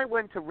 When I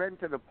went to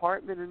rent an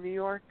apartment in New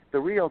York, the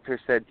realtor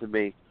said to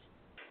me,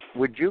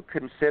 "Would you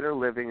consider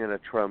living in a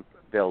Trump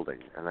building?"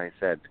 And I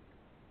said,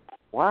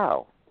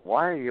 "Wow,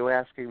 why are you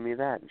asking me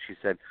that?" And she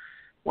said,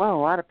 "Well, a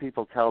lot of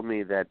people tell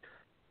me that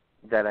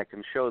I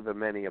can show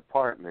them any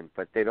apartment,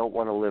 but they don't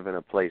want to live in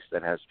a place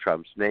that has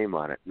Trump's name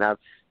on it." Now,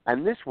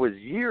 and this was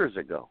years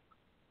ago.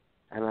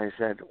 And I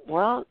said,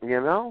 "Well,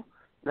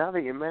 now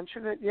that you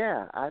mention it,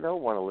 yeah, I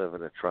don't want to live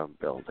in a Trump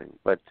building."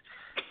 But,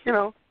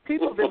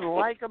 people didn't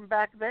like him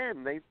back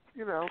then. They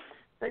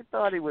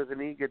thought he was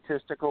an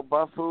egotistical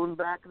buffoon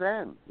back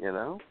then,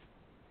 Oh,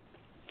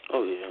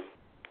 yeah.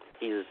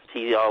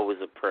 He's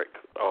always a prick.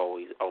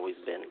 Always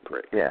been a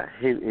prick. Yeah,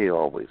 he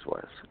always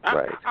was.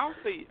 Right. I'll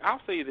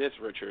say this,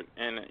 Richard,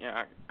 and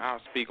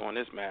I'll speak on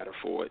this matter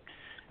for it,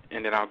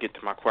 and then I'll get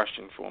to my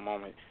question for a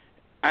moment.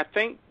 I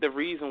think the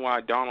reason why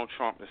Donald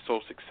Trump is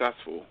so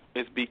successful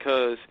is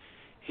because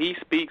he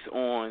speaks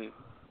on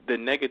the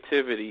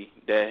negativity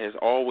that has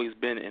always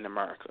been in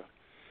America,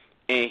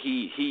 and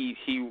he's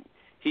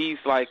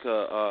like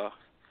a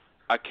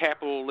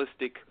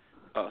capitalistic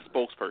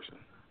spokesperson.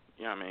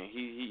 You know what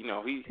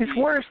I mean? He's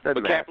worse than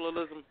for that.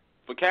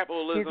 For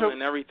capitalism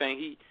and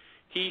everything,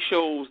 he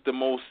shows the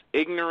most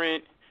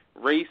ignorant,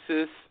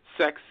 racist,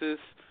 sexist,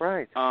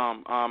 right,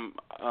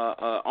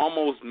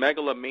 almost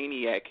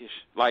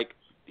megalomaniac-ish,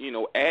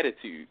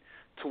 attitude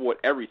toward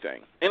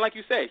everything. And like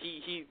you said,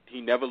 he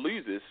never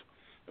loses.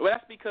 Well,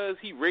 that's because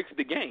he rigs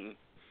the game.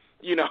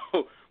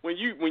 When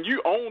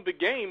you own the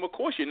game, of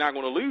course you're not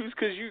going to lose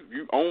because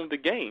you own the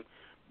game.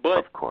 But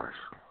of course.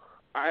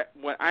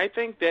 I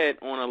think that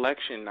on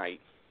election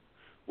night,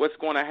 what's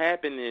going to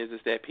happen is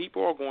that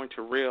people are going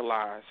to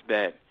realize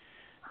that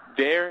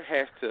there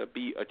has to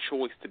be a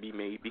choice to be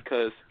made,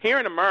 because here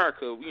in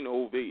America,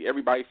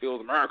 everybody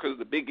feels America's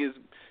the biggest,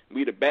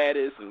 we the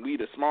baddest, and we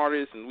the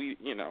smartest, and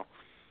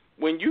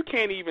when you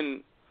can't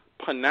even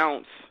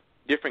pronounce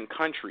different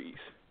countries,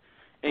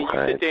 and you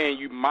sit there and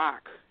you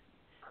mock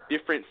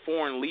different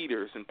foreign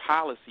leaders and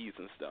policies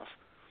and stuff,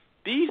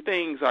 these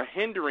things are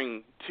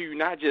hindering to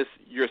not just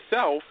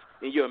yourself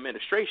and your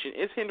administration,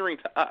 it's hindering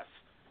to us,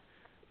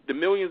 the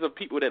millions of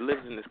people that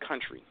live in this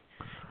country.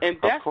 And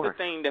that's the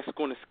thing that's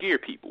going to scare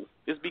people,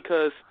 is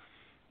because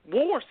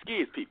war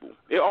scares people.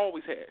 It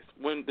always has.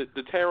 When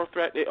the terror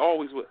threat, it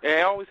always will.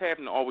 It always has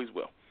and always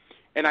will.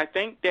 And I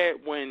think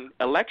that when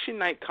election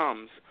night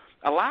comes,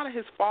 a lot of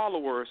his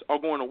followers are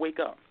going to wake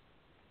up.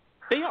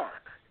 They are.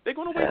 They're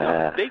going to wake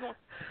up.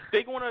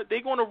 They're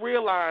going to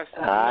realize,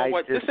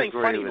 what, this ain't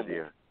funny no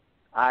more.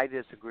 I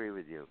disagree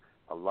with you.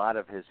 A lot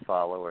of his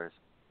followers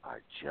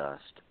are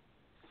just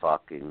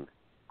fucking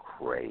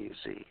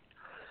crazy.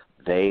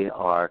 They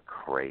are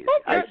crazy.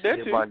 I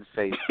see them on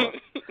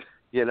Facebook.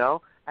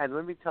 And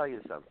let me tell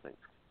you something.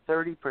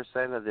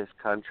 30% of this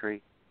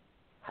country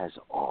has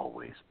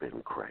always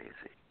been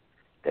crazy.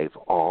 They've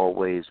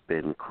always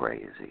been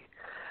crazy.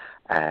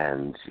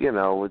 And,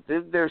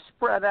 they're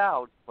spread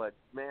out, but,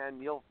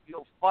 man, you'll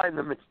find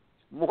them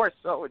more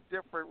so in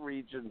different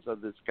regions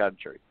of this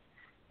country.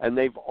 And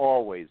they've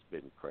always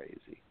been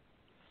crazy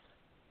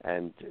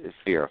and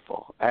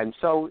fearful. And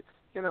so,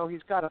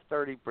 he's got a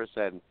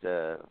 30%,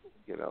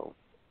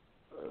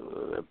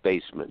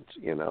 basement,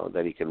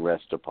 that he can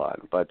rest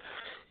upon. But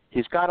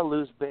he's got to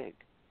lose big,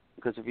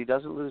 because if he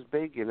doesn't lose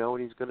big, you know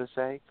what he's going to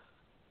say?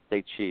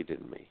 They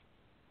cheated me,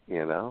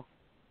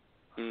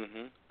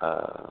 Mm-hmm.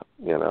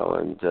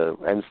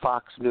 And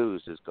Fox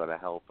News is going to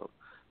help him.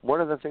 One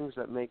of the things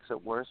that makes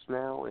it worse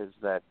now is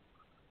that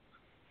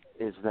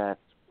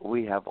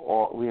we have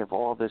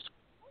all these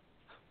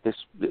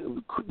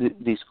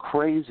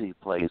crazy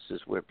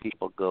places where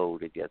people go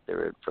to get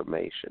their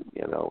information.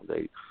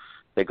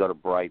 They go to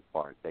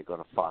Breitbart, they go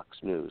to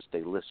Fox News,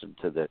 they listen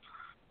to the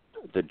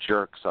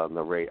jerks on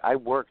the radio. I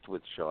worked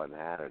with Sean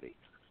Hannity.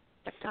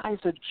 That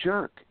guy's a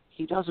jerk.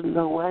 He doesn't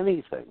know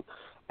anything,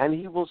 and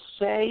he will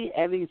say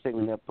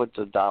anything that puts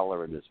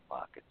 $1 in his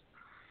pocket.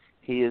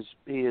 He is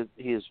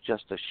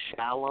just a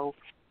shallow,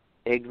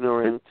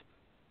 ignorant.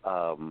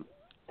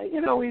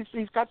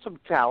 He's got some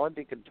talent.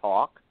 He can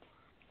talk,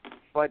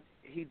 but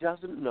he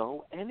doesn't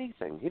know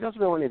anything. He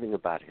doesn't know anything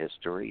about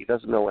history. He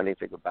doesn't know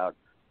anything about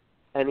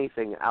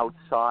anything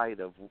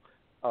outside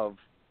of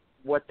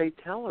what they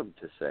tell him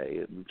to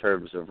say in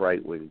terms of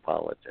right-wing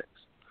politics.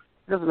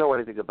 He doesn't know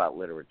anything about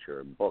literature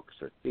and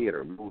books or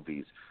theater,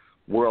 movies,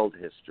 world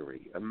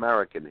history,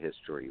 American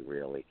history,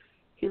 really.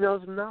 He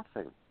knows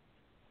nothing.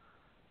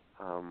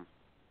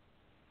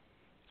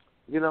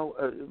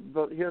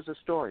 But here's a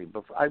story.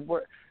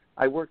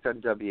 I worked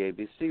on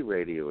WABC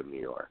radio in New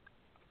York,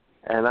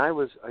 and are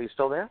you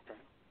still there?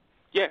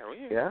 Yeah.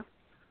 Yeah?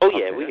 Oh,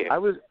 yeah, okay. we're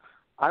here.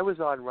 I was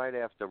on right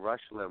after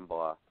Rush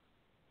Limbaugh,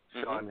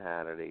 Sean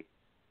Hannity,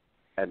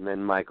 and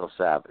then Michael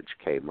Savage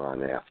came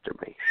on after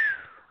me.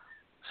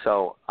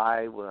 So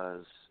I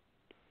was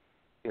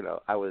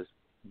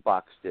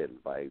boxed in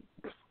by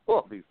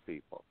all these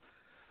people.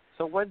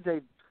 So one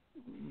day,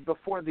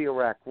 before the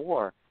Iraq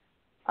War,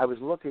 I was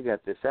looking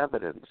at this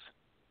evidence,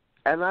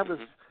 and I was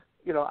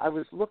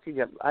looking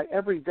at,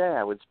 every day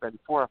I would spend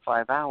 4 or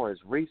 5 hours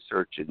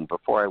researching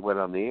before I went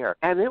on the air.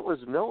 And it was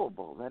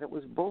knowable that it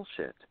was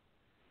bullshit.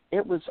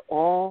 It was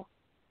all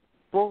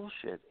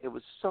bullshit. It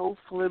was so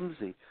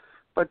flimsy.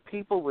 But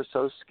people were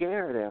so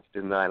scared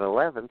after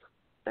 9/11,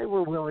 they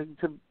were willing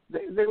to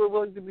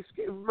be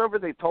scared. Remember,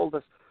 they told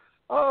us,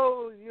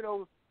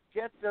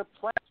 get the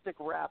plastic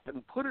wrap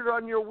and put it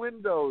on your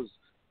windows.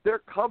 They're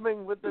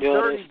coming with the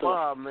dirty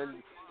bomb.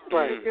 And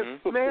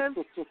man,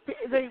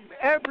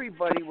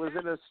 everybody was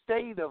in a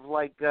state of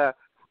like,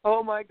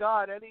 oh my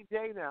God, any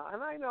day now.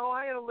 And I know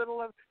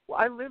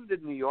I lived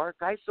in New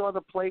York. I saw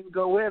the plane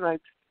go in.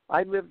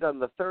 I lived on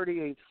the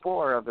 38th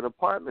floor of an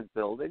apartment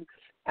building,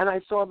 and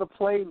I saw the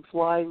plane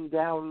flying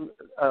down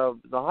the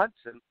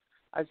Hudson.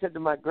 I said to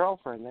my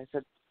girlfriend, I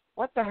said,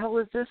 what the hell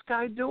is this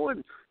guy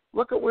doing?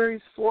 Look at where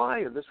he's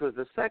flying. This was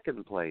the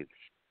second plane.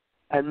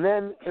 And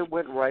then it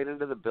went right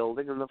into the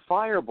building, and the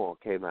fireball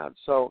came out.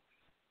 So,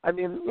 I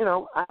mean,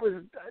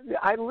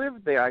 I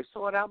lived there. I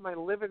saw it out my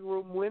living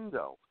room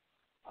window.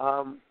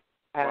 And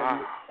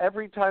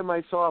every time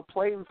I saw a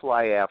plane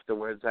fly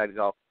afterwards, I'd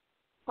go,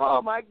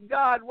 oh, my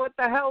God, what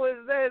the hell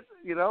is this?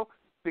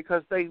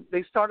 Because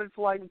they started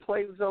flying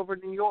planes over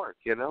New York,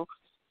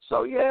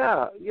 So,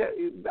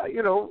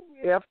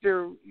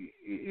 after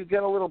you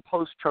get a little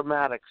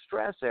post-traumatic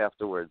stress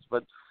afterwards.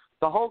 But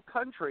the whole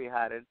country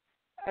had it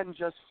and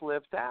just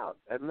flipped out.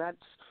 And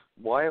that's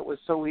why it was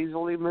so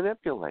easily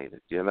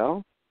manipulated,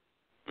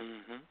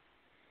 Mm-hmm.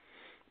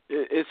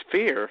 It's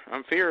fear.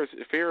 Fear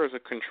is a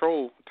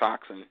control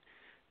toxin.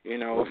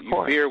 You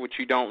fear what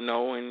you don't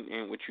know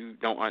and what you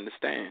don't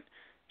understand.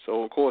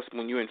 So, of course,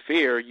 when you're in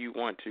fear, you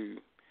want to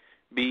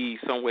be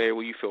somewhere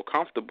where you feel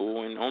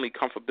comfortable, and only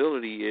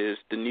comfortability is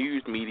the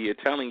news media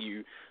telling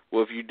you,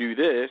 well, if you do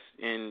this,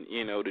 and,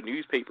 the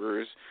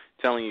newspapers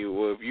telling you,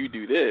 well, if you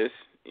do this,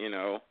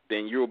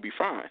 then you'll be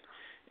fine.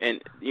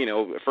 And,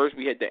 first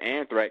we had the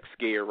anthrax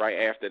scare right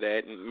after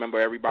that, and remember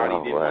everybody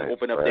didn't want to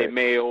open up their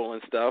mail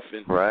and stuff,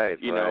 and,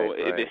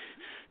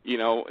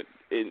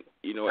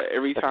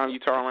 every time you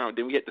turn around,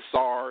 then we had the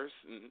SARS,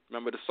 and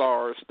remember the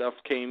SARS stuff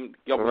came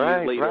a couple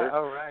years later.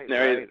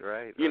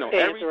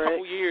 Every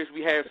couple years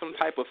we have some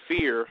type of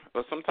fear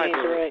or some type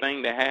of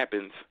thing that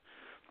happens.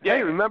 Yeah,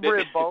 hey,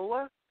 remember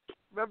Ebola?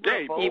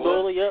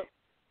 Ebola, yep.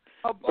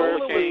 Ebola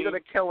was going to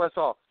kill us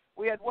all.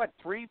 We had,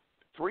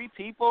 three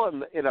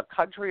people in a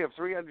country of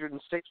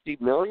 360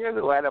 million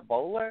who had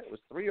Ebola? It was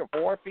 3 or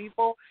 4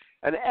 people,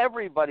 and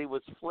everybody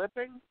was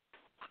flipping.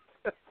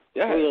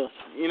 And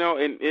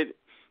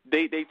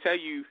they tell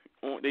you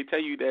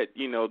that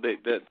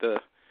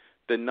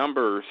the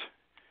numbers,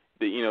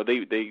 they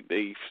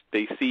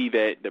see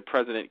that the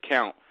president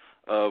count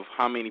of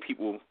how many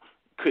people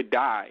could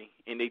die,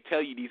 and they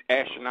tell you these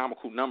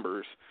astronomical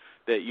numbers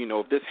that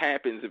if this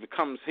happens, if it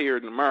comes here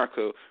in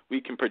America, we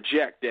can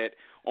project that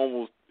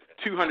almost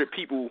 200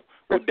 people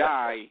will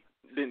die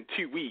in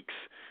 2 weeks,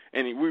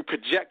 and we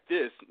project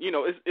this.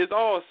 It's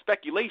all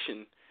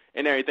speculation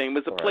and everything, but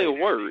it's a play of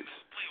words.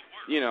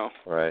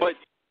 But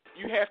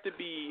you have to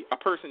be a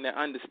person that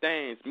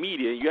understands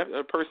media. You have to be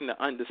a person that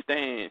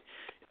understands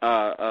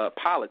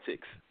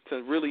politics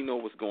to really know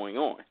what's going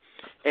on.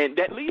 And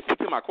that leads me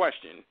to my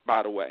question,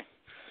 by the way.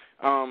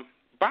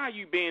 By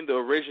you being the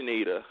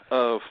originator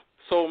of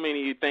so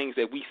many things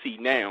that we see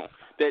now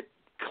that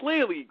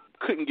clearly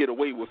couldn't get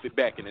away with it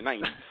back in the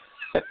 90s.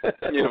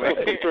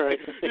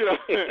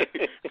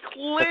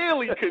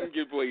 Clearly couldn't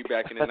get away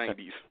back in the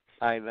 90s.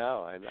 I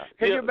know.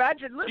 Can you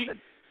imagine? Listen,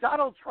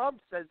 Donald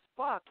Trump says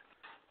fuck.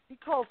 He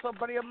called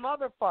somebody a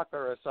motherfucker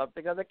or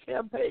something on the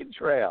campaign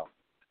trail.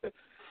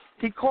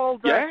 He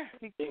called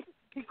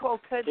he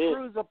called Ted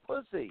Cruz a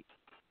pussy.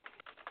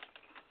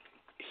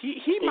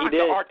 He mocked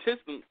an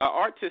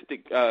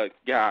artistic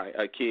guy,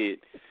 a kid,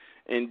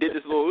 and did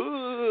this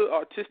little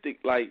artistic,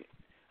 like,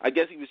 I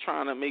guess he was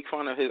trying to make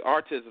fun of his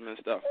autism and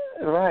stuff.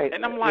 Right.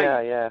 And I'm like,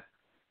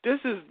 this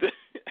is the...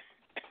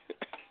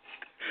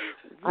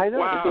 I know.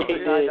 Wow.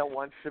 The guy that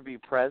wants to be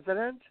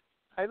president?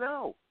 I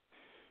know.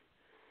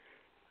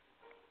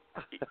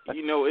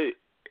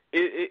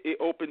 It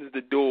opens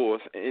the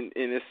doors, and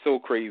it's so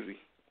crazy.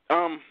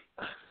 Damn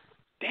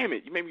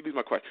it, you made me lose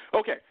my question.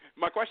 Okay,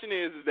 my question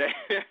is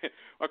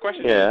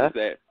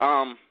that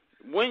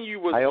when you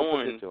was I on,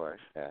 opened the door.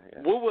 Yeah.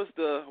 what was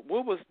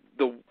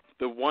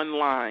the one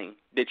line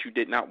that you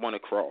did not want to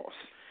cross,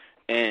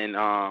 and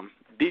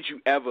did you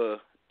ever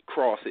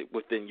cross it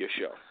within your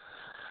show?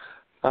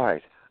 All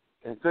right,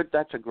 good.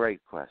 That's a great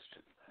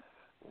question.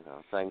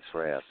 Thanks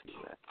for asking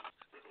that.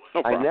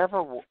 No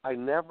problem. I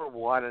never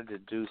wanted to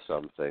do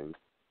something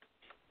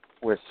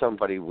where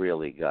somebody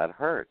really got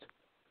hurt,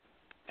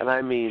 and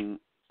I mean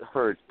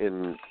hurt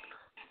in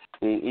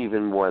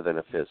even more than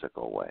a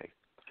physical way.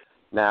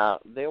 Now,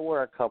 there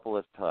were a couple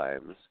of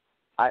times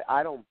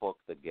I don't book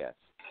the guests.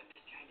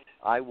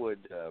 I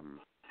would,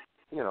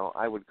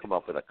 I would come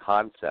up with a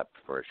concept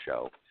for a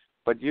show,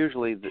 but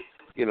usually,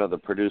 the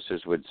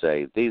producers would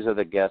say, "These are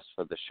the guests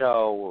for the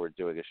show. We're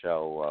doing a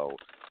show.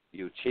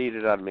 You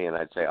cheated on me," and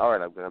I'd say, "All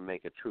right, I'm going to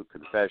make a true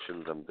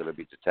confessions. I'm going to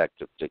be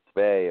Detective Dick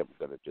Bey. I'm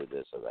going to do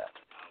this or that."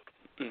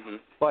 Mm-hmm.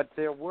 But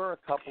there were a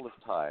couple of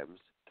times.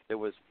 There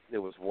was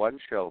one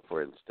show,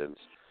 for instance,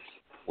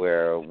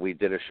 where we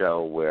did a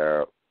show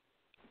where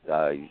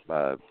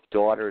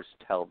daughters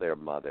tell their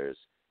mothers,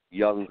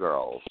 young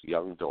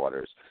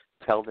daughters,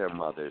 tell their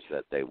mothers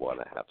that they want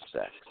to have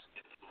sex.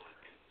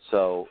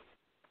 So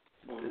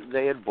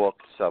they had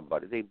booked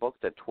somebody. They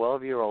booked a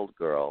 12-year-old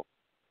girl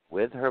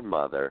with her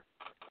mother,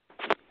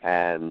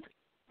 and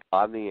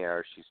on the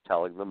air she's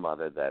telling the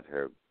mother that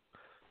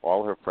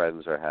all her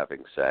friends are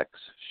having sex.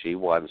 She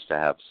wants to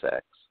have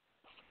sex.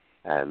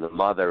 And the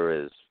mother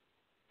is,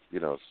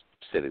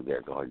 sitting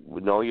there going,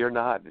 "No, you're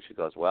not." And she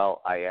goes,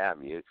 "Well, I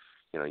am. You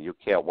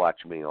can't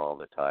watch me all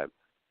the time."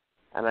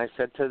 And I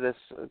said to this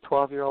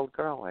 12-year-old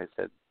girl, I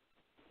said,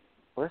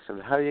 "Listen,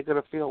 how are you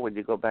going to feel when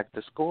you go back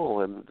to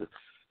school and the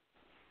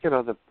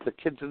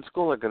kids in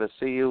school are going to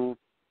see you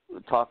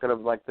talking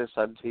like this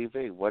on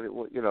TV?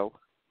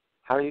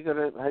 How are you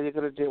going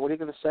to do? What are you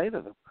going to say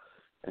to them?"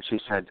 And she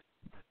said,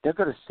 "They're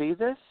going to see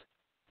this?"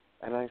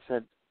 And I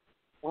said,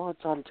 "Well,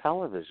 it's on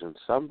television.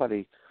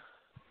 Somebody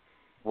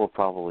will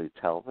probably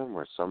tell them,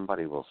 or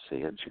somebody will see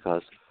it." She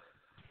goes,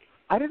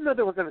 "I didn't know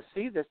they were going to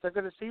see this. They're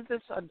going to see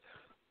this on.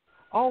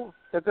 Oh,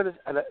 they're going to."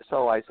 And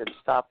so I said,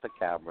 "Stop the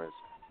cameras."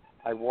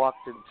 I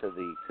walked into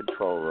the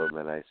control room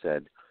and I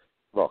said,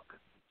 "Look,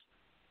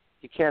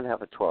 you can't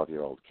have a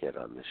 12-year-old kid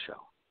on this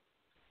show.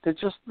 They're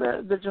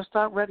just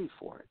not ready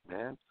for it,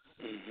 man."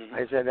 Mm-hmm.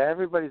 I said,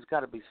 "Everybody's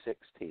got to be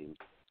 16."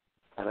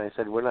 And I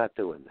said, "We're not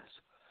doing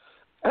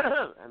this."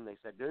 And they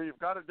said, "Dude, you've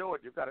got to do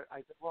it. You've got to." I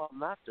said, "Well, I'm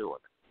not doing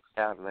it."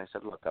 And I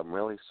said, "Look, I'm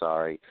really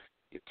sorry.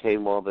 You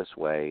came all this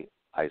way."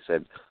 I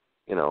said,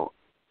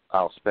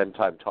 "I'll spend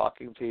time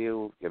talking to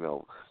you.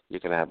 You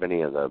can have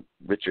any of the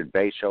Richard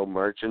Bey Show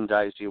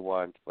merchandise you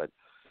want." But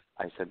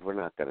I said, "We're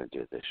not going to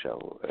do this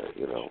show."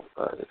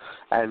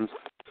 And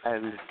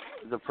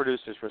the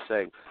producers were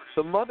saying,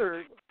 "The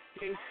mother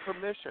gave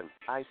permission."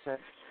 I said,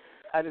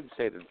 I didn't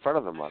say it in front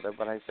of the mother,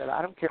 but I said,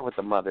 "I don't care what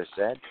the mother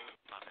said."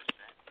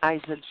 I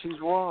said, "She's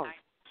wrong.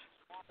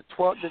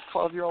 This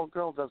 12-year-old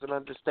girl doesn't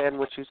understand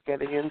what she's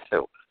getting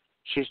into.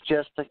 She's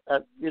just,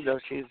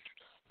 she's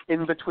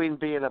in between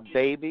being a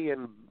baby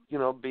and,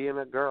 being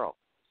a girl."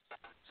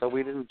 So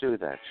we didn't do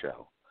that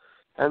show.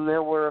 And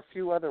there were a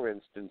few other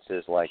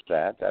instances like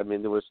that. I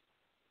mean, there was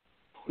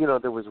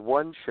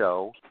one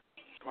show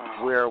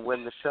where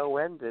when the show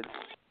ended,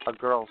 a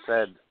girl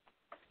said,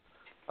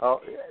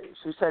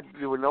 she said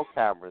there were no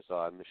cameras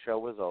on. The show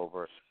was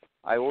over.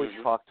 I always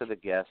talk to the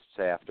guests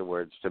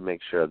afterwards to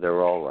make sure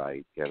they're all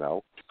right,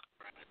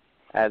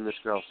 And this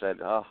girl said,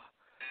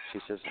 she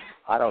says,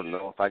 "I don't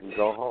know if I can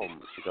go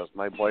home." She goes,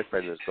 "My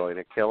boyfriend is going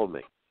to kill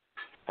me."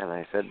 And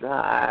I said,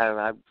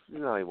 "No,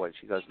 he won't."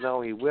 She goes, "No,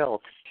 he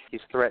will.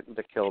 He's threatened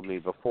to kill me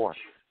before."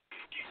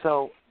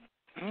 So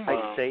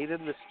I stayed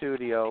in the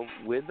studio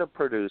with the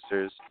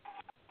producers.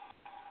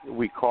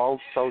 We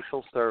called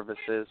social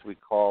services. We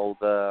called,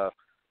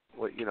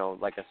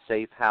 like a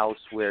safe house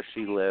where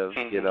she lived,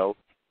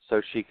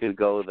 so she could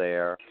go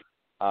there.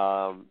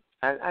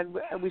 And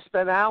we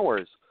spent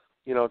hours,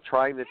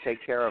 trying to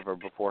take care of her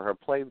before her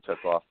plane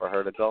took off for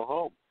her to go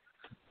home.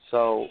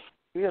 So,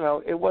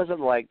 it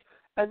wasn't like,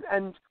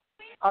 and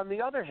on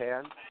the other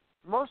hand,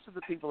 most of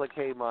the people that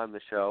came on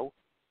the show,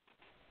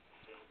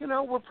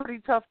 were pretty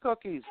tough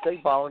cookies. They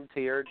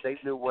volunteered. They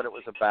knew what it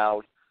was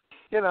about.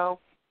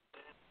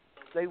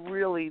 They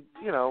really,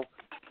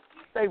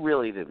 they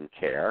really didn't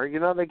care.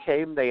 They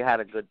came, they had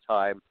a good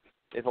time.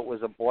 If it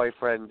was a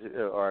boyfriend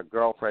or a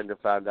girlfriend who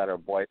found out her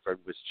boyfriend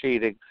was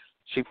cheating,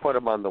 she put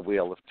him on the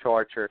wheel of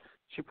torture.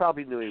 She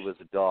probably knew he was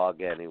a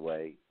dog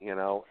anyway,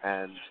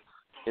 and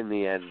in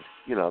the end,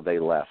 they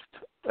left.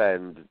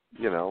 And,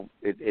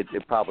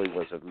 it probably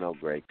was of no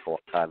great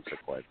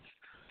consequence.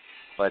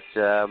 But,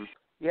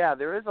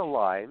 there is a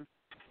line,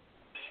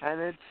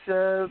 and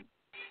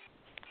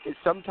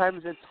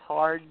sometimes it's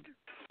hard,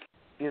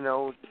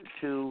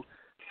 to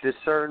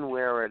discern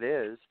where it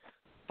is.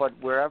 But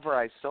wherever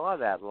I saw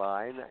that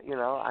line,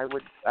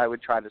 I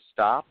would try to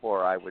stop,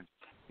 or I would,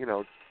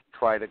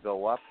 try to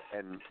go up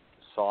and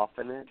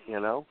soften it,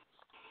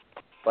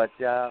 But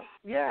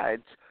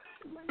it's,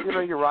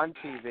 you're on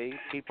TV.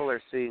 People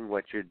are seeing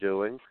what you're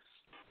doing,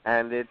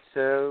 and it's,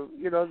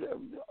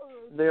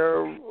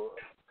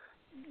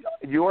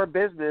 your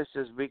business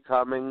is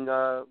becoming,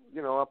 a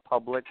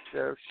public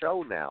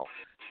show now.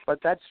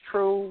 But that's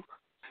true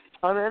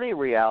on any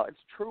reality.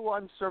 It's true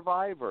on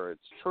Survivor.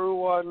 It's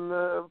true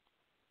on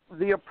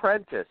The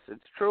Apprentice.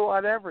 It's true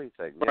on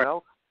everything. You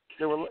know,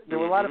 there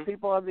were a lot of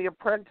people on The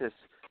Apprentice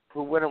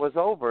who, when it was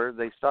over,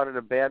 they started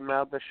to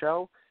badmouth the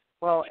show.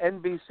 Well,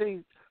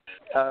 NBC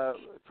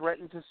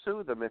threatened to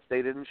sue them if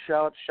they didn't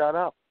shut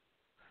up.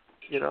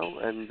 You know,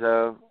 and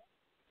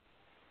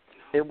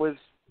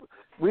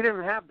we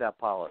didn't have that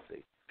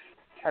policy.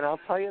 And I'll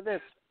tell you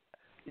this,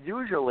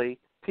 usually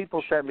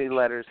people send me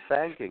letters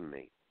thanking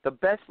me.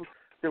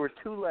 There were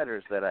 2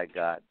 letters that I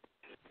got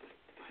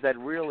that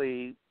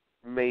really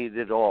made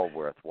it all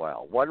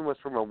worthwhile. One was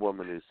from a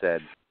woman who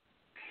said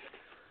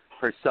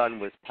her son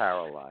was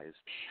paralyzed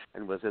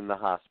and was in the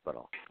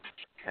hospital.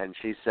 And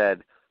she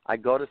said, I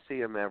go to see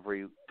him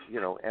every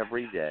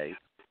day,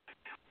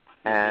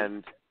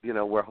 and,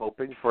 we're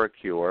hoping for a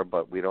cure,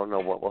 but we don't know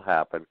what will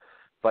happen.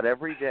 But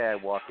every day I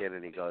walk in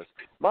and he goes,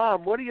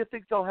 Mom, what do you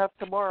think they'll have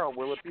tomorrow?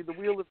 Will it be the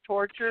Wheel of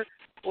Torture?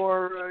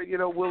 Or,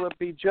 will it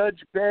be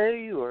Judge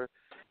Bey? Or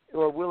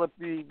will it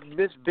be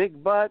Miss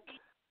Big Butt?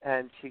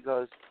 And she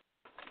goes,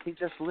 he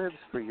just lives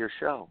for your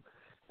show.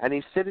 And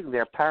he's sitting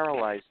there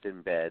paralyzed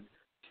in bed.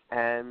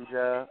 And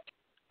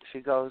she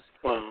goes,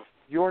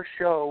 your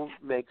show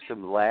makes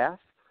him laugh.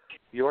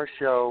 Your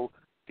show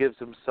gives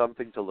him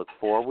something to look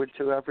forward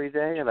to every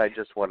day. And I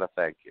just want to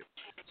thank you.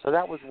 So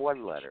that was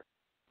one letter.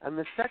 And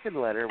the second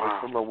letter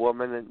was from a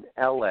woman in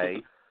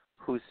L.A.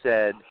 who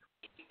said,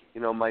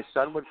 my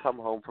son would come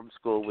home from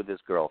school with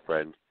his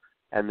girlfriend,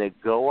 and they'd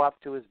go up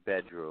to his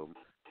bedroom,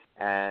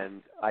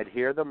 and I'd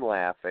hear them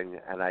laughing,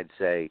 and I'd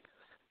say,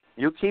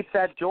 you keep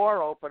that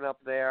door open up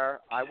there.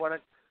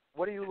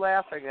 What are you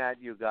laughing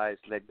at, you guys?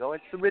 And they'd go,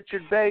 it's the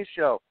Richard Bey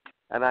Show.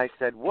 And I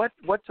said,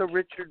 what's a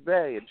Richard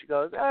Bey? And she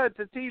goes, it's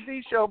a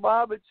TV show,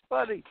 Bob. It's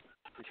funny.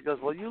 And she goes,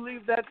 well, you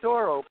leave that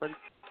door open.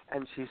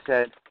 And she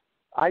said,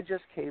 I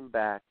just came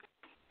back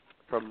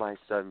from my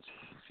son's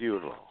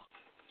funeral.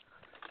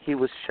 He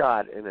was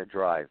shot in a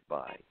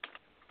drive-by.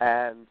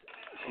 And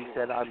she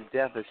said, I'm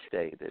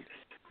devastated.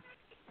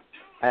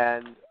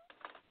 And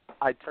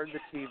I turned the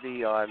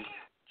TV on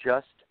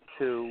just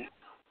to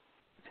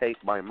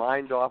take my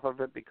mind off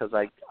of it because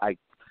I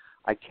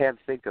can't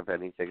think of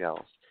anything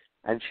else.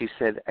 And she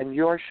said, and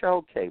your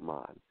show came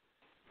on.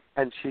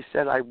 And she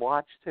said, I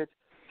watched it,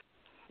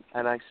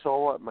 and I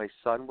saw what my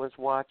son was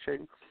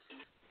watching,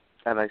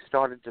 and I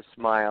started to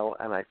smile,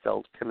 and I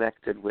felt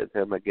connected with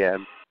him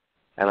again,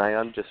 and I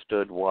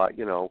understood why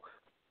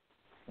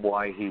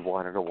he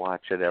wanted to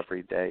watch it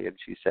every day. And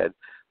she said,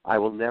 I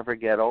will never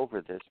get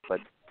over this, but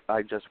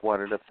I just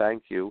wanted to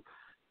thank you,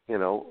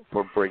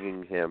 for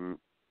bringing him,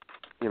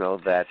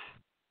 that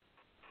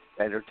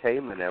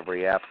entertainment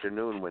every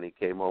afternoon when he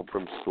came home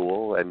from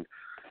school and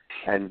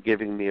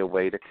giving me a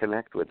way to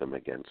connect with him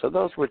again. So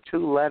those were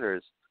 2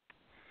 letters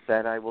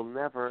that I will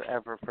never,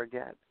 ever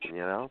forget,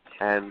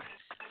 And,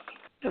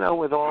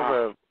 with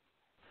all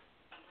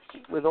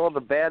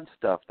the bad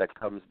stuff that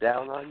comes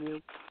down on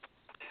you,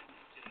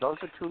 those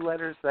are 2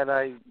 letters that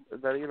I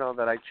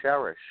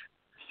cherish.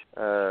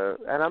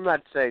 And I'm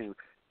not saying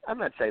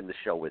the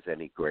show was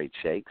any great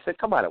shape. So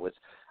come on,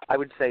 I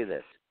would say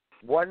this.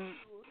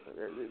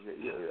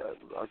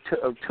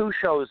 2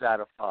 shows out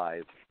of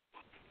 5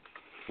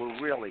 were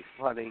really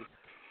funny,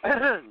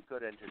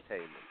 good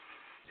entertainment.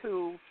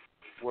 2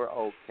 were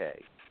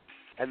okay.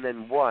 And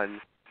then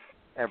 1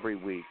 every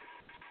week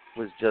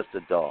was just a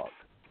dog,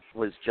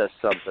 was just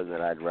something that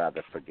I'd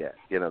rather forget,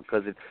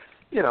 because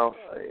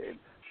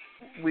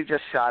we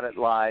just shot it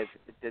live.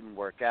 It didn't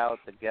work out.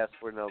 The guests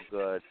were no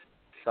good.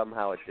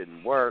 Somehow it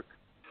didn't work.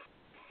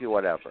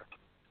 Whatever.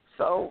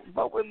 So,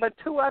 but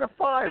 2 out of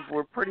 5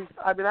 were pretty.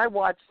 I mean, I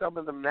watch some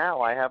of them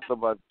now. I have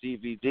them on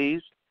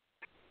DVDs.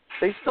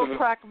 They still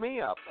crack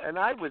me up, and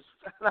I was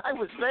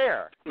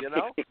there.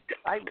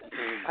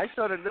 I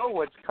sort of know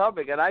what's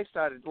coming, and I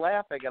started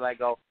laughing, and I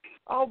go,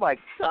 "Oh my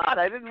God!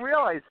 I didn't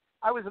realize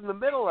I was in the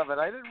middle of it.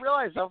 I didn't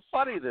realize how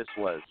funny this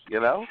was."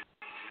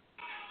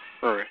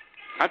 Right.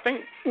 I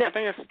think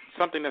it's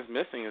something that's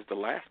missing is the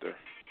laughter.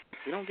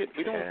 We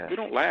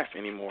don't laugh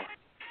anymore.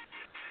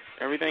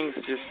 Everything's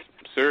just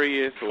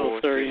serious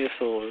or serious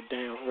or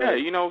damn.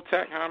 Right. Yeah,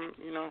 tech.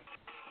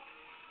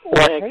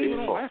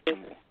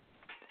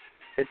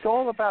 It's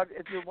all about,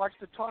 if you watch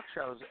the talk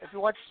shows, if you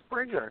watch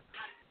Springer,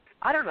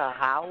 I don't know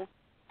how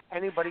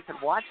anybody can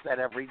watch that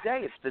every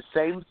day. It's the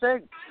same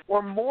thing.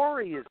 Or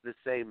Maury is the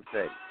same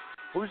thing.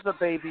 Who's the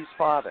baby's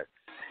father?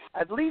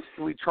 At least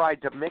we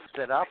tried to mix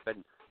it up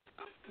and,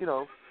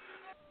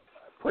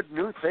 put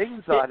new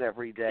things on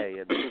every day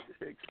and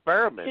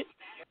experiment.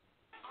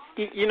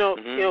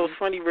 What's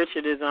funny,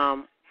 Richard, is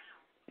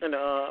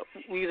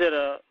we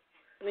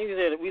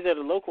was at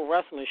a local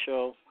wrestling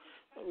show,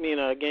 me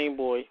and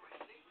Gameboy,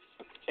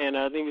 and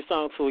I think we was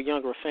talking to a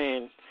younger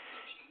fan.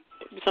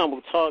 We was talking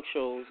about talk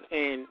shows,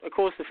 and of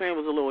course the fan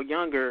was a little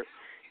younger,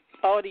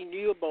 all he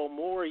knew about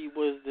Maury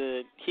was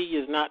that he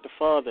is not the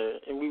father,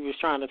 and we was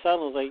trying to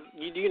tell him, like,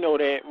 you do know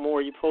that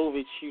Maury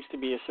Povich used to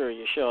be a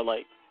serious show.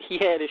 Like, he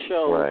had a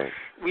show. Right.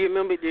 We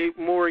remember the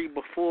Maury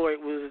before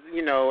it was,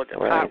 you know, the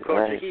pop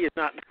culture. Right. He is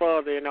not the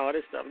father and all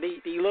this stuff.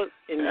 He looked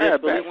in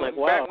disbelief like,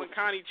 wow. Back when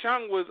Connie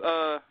Chung was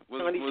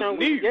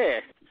new. Yeah.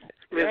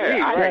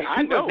 Right.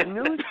 I know. He was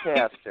a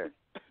newscaster.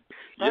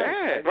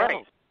 Yeah.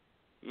 Right.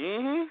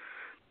 Mhm.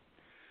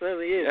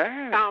 Really is.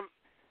 Yeah.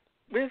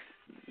 With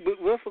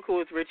of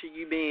course, Richard,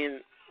 you being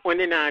in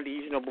the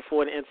 90s, you know,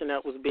 before the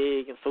internet was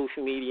big and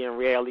social media and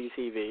reality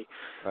TV.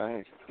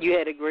 Right. You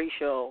had a great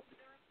show.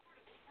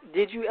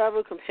 Did you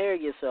ever compare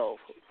yourself,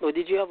 or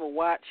did you ever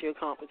watch your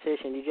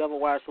competition? Did you ever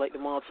watch like the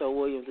Montel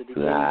Williams or the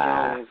Jimmy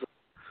Jones,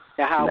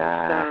 the Howard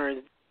Stern?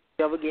 Did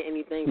you ever get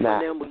anything from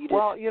them? Or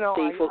you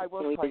just I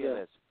will tell you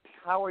this.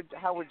 Howard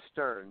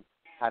Stern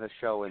had a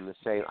show in the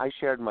same. I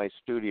shared my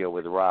studio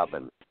with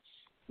Robin,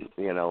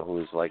 you know,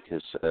 who's like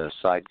his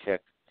sidekick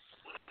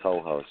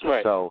co-host.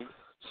 Right. So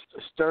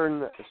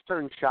Stern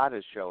shot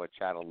his show at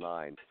Channel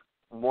 9.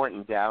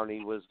 Morton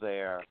Downey was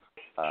there.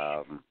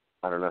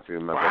 I don't know if you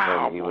remember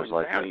him. He was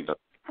like, I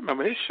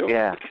remember his show.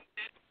 Yeah.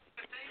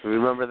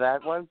 Remember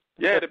that one?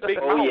 Yeah, the big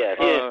mouth.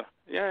 Yeah.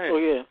 Oh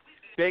yeah.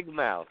 Big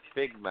mouth.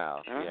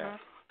 Uh-huh. Yeah.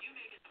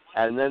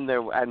 And then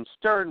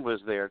Stern was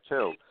there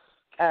too.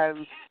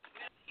 And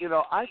you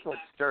know, I thought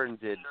Stern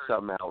did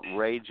some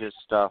outrageous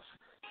stuff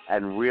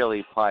and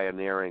really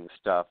pioneering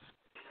stuff.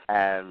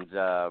 And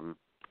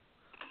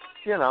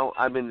you know,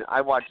 I mean,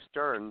 I watched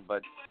Stern,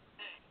 but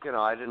you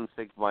know, I didn't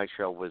think my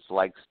show was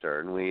like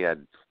Stern. We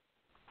had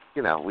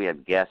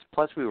guests.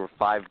 Plus, we were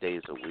 5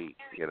 days a week,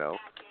 you know.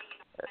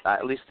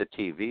 At least the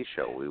TV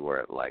show, we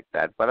weren't like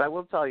that. But I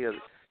will tell you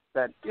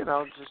that, you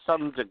know, to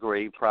some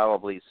degree,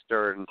 probably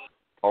Stern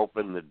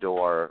opened the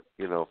door,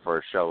 you know, for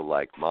a show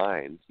like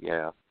mine,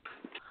 yeah.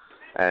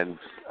 And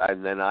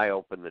then I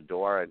opened the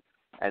door.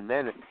 And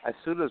then as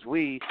soon as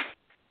we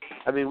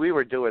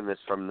were doing this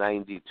from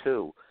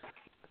 92.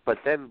 But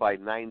then by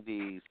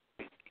 90,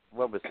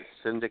 what was it,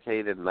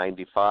 syndicated,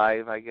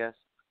 95, I guess?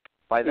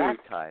 By that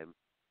time,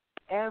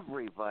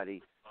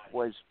 everybody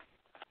was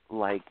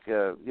like,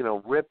 you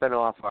know, ripping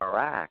off our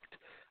act.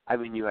 I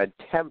mean, you had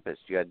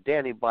Tempest, you had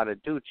Danny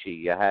Bonaducci,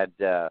 you had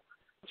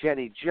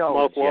Jenny Jones,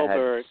 Mark you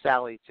Wahlberg. had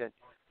Sally,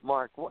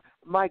 Mark.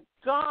 My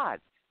God,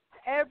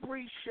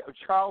 every show.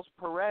 Charles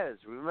Perez,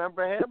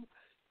 remember him?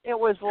 It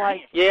was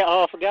like,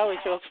 I forgot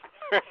what Charles.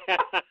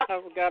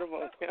 I forgot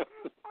about him.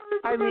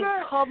 I mean,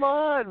 come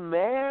on,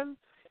 man.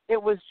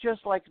 It was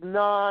just like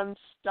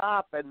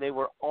nonstop, and they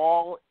were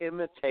all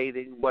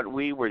imitating what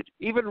we were.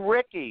 Even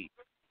Ricky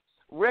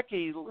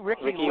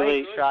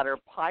Lake shot her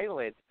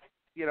pilot,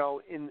 you know,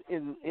 in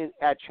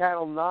at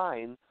Channel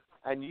 9,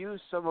 and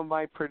used some of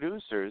my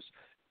producers,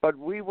 but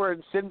we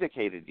weren't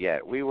syndicated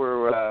yet. We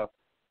were,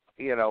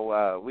 we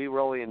were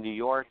only in New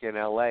York and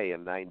L.A.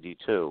 in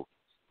 '92.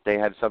 They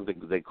had something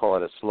they call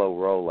it a slow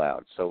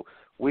rollout, so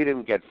we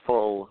didn't get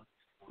full.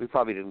 We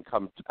probably didn't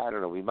come.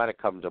 We might have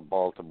come to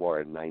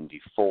Baltimore in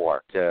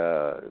 '94.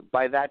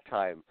 By that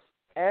time,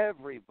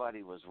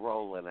 everybody was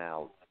rolling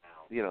out,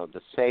 you know,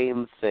 the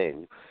same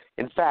thing.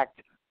 In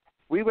fact,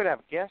 we would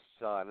have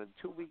guests on, and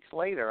 2 weeks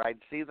later, I'd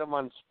see them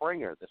on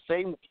Springer, the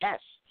same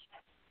guests.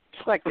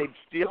 It's like they'd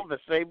steal the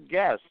same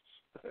guests.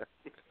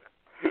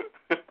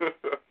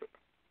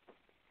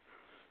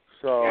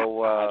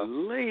 So,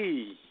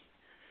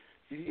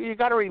 you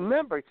got to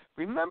remember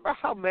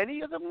how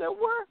many of them there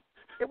were?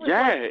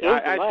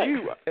 I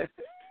do.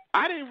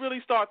 I didn't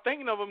really start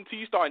thinking of them until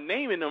you start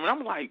naming them, and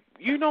I'm like,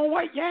 you know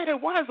what? Yeah, there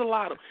was a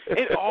lot of them.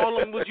 And all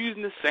of them was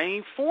using the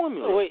same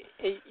formula.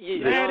 The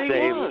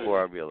same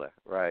formula,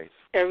 right.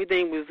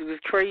 Everything was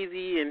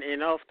crazy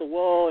and off the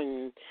wall,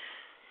 and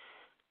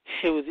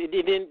it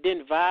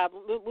didn't vibe.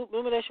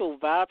 Remember that show,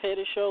 Vibe had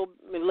a show,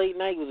 late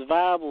night was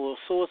Vibe, or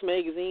Source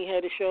Magazine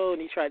had a show,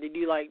 and he tried to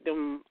do like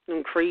them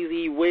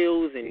crazy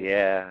whales and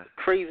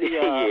crazy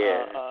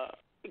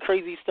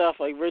crazy stuff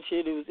like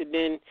Richard. And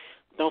then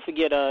don't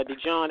forget the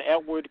John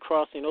Edward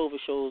crossing over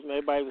shows.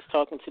 Everybody was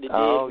talking to the dead.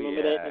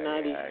 Remember that in the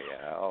 90s?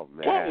 Yeah. Oh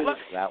man,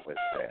 that was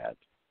bad.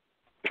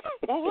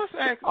 Well, let's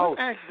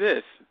ask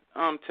this,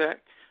 Tech.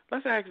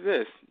 Let's ask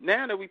this.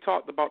 Now that we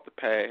talked about the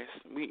past,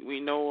 we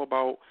know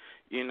about,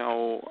 you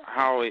know,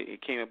 how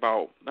it came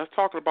about. Let's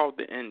talk about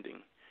the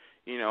ending.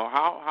 You know,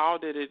 how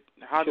did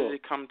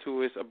it come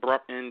to its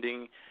abrupt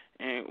ending,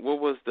 and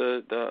what was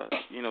the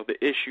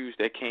issues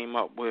that came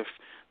up with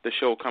the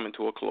show coming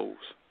to a close?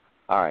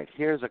 All right,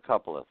 here's a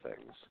couple of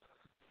things.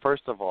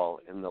 First of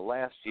all, in the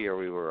last year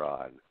we were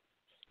on,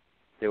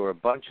 there were a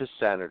bunch of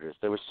senators.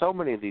 There were so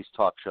many of these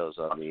talk shows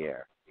on the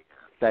air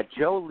that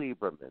Joe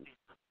Lieberman,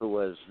 who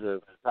was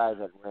the guy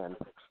that ran,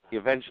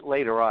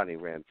 later on he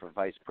ran for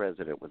vice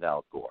president with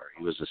Al Gore.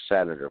 He was a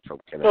senator from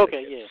Connecticut.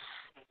 Okay, yeah.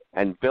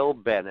 And Bill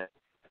Bennett,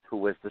 who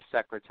was the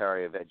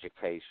Secretary of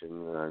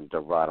Education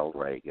under Ronald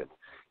Reagan.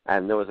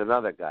 And there was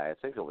another guy, I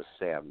think it was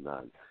Sam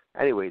Nunn.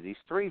 Anyway, these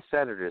three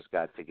senators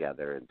got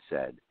together and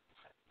said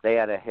they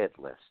had a hit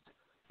list.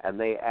 And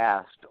they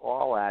asked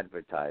all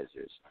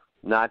advertisers,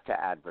 not to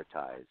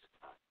advertise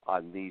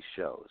on these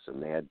shows,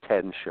 and they had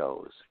 10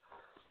 shows,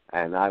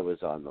 and I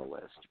was on the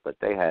list. But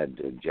they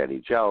had Jenny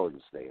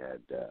Jones, they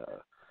had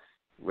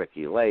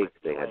Ricky Lake,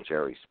 they had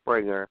Jerry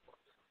Springer,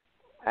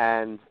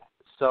 and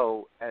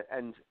so,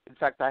 and in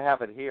fact, I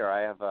have it here.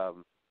 I have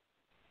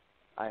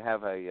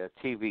a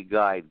TV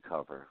guide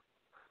cover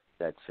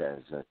that says,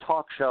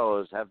 talk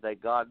shows, have they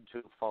gone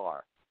too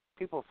far?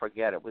 People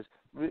forget it was,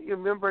 you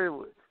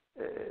remember,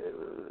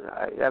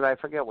 and I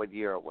forget what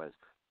year it was.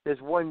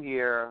 There's one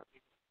year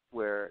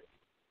where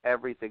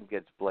everything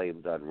gets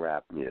blamed on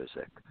rap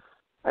music.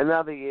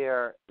 Another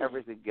year,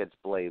 everything gets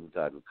blamed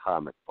on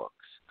comic books.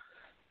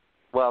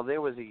 Well,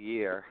 there was a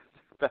year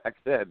back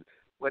then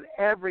when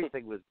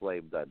everything was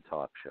blamed on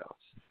talk shows,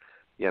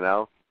 you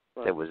know?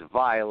 There was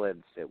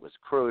violence, it was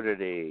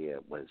crudity,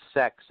 it was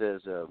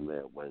sexism,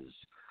 it was,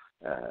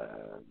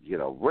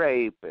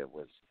 rape, it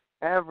was,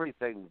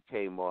 everything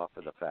came off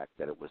of the fact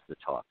that it was the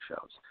talk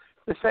shows.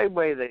 The same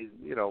way they,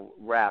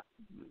 rap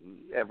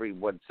every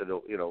once in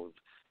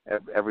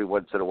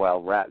a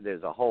while, rap,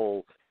 there's a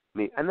whole,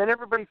 and then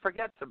everybody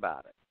forgets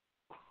about it.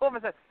 All of a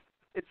sudden,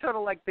 it's sort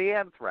of like the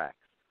anthrax.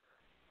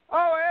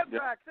 Oh,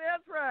 anthrax,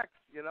 anthrax,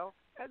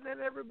 and then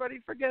everybody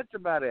forgets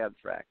about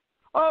anthrax.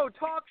 Oh,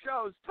 talk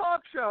shows,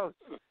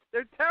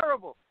 they're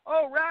terrible.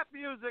 Oh, rap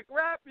music,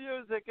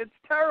 it's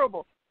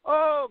terrible.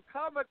 Oh,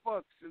 comic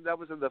books, and that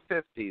was in the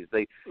 50s.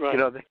 They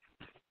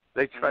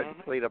tried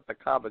to clean up the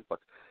comic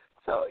books.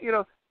 So,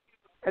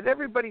 and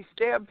everybody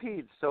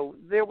stampedes. So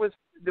there was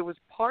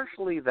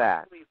partially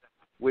that,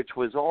 which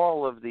was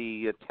all of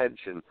the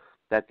attention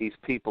that these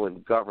people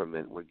in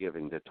government were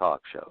giving to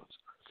talk shows.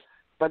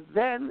 But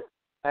then,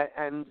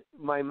 and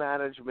my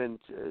management,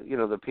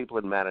 the people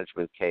in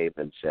management came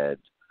and said,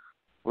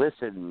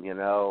 listen,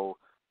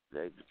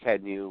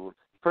 can you,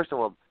 first of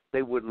all,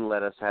 they wouldn't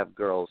let us have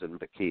girls in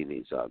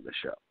bikinis on the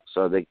show.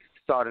 So they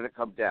started to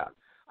come down.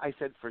 I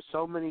said, for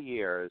so many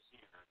years,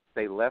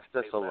 they left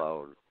us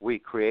alone. We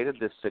created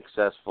this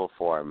successful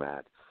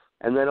format.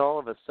 And then all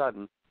of a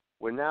sudden,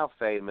 we're now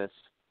famous.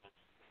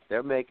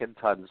 They're making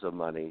tons of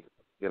money.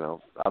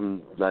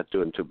 I'm not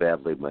doing too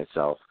badly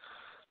myself.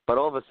 But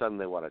all of a sudden,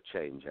 they want to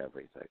change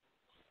everything.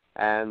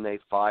 And they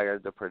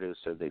fired the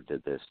producer. They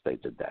did this. They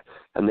did that.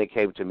 And they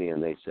came to me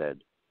and they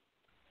said,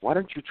 why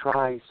don't you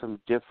try some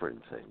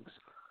different things?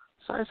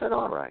 So I said,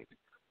 all right.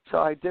 So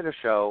I did a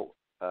show.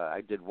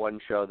 I did one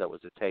show that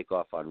was a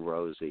takeoff on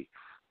Rosie.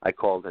 I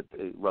called it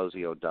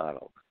Rosie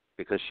O'Donnell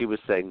because she was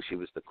saying she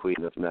was the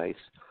queen of nice.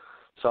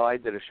 So I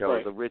did a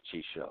show, The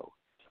Richie Show,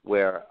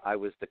 where I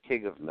was the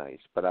king of nice,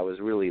 but I was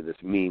really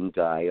this mean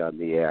guy on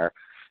the air.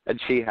 And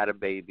she had a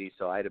baby,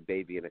 so I had a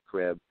baby in a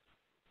crib.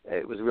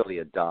 It was really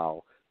a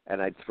doll,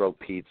 and I'd throw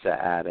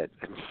pizza at it.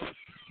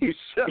 You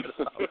shut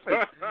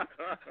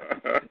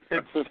up.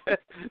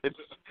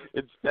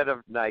 Instead of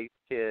nice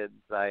kids,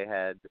 I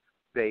had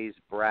Bay's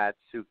brats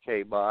who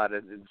came on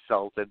and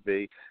insulted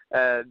me.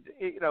 And,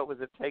 it was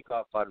a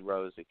takeoff on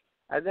Rosie.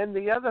 And then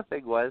the other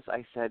thing was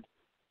I said,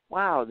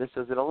 wow, this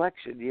is an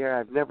election year.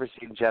 I've never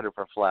seen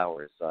Jennifer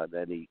Flowers on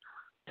any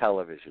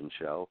television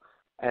show.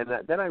 And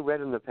then I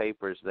read in the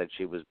papers that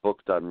she was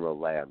booked on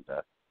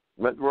Rolanda.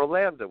 But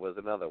Rolanda was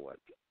another one.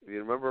 You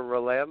remember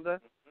Rolanda?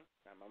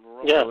 I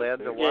remember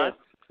Rolanda. Rolanda what?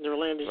 Yeah,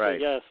 Rolanda, right.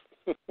 Yes.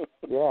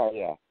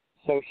 Yeah.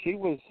 So she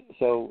was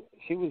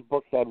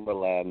booked on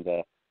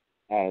Rolanda,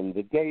 and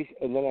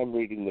and then I'm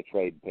reading the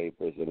trade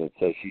papers, and it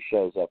says she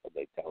shows up and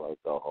they tell her,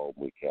 go home,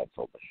 we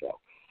cancel the show.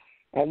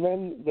 And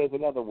then there's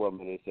another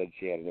woman who said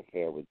she had an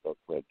affair with Bill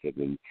Clinton,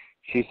 and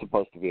she's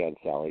supposed to be on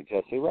Sally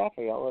Jesse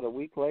Raphael. And a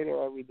week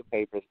later, I read the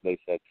papers, and they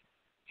said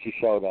she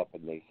showed up,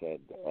 and they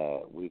said,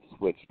 we've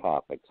switched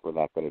topics. We're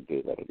not going to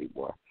do that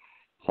anymore.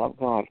 So I'm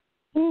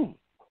going,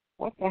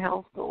 what the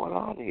hell's going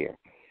on here?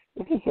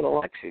 This is an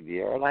election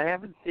year, and I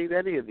haven't seen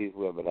any of these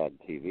women on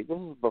TV. This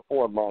is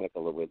before Monica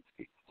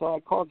Lewinsky. So I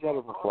called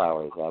Jennifer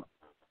Flowers up,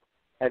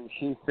 and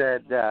she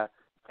said,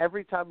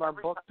 every time I'm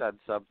booked on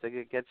something,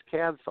 it gets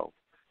canceled.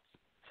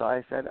 So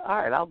I said, all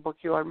right, I'll book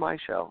you on my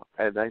show.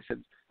 And I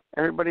said,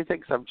 everybody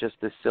thinks I'm just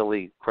this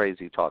silly,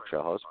 crazy talk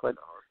show host, but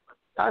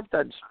I've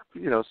done,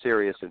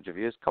 serious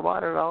interviews. Come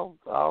on, and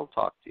I'll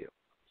talk to you.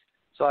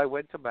 So I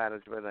went to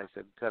management, and I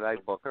said, could I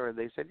book her? And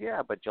they said,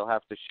 yeah, but you'll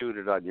have to shoot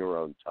it on your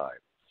own time.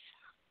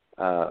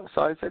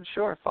 So I said,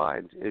 sure,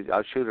 fine.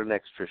 I'll shoot an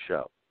extra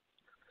show.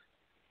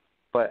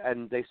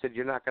 And they said,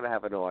 you're not going to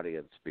have an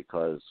audience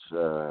because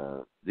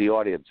the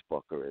audience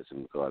booker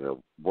isn't going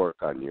to work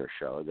on your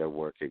show. They're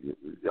working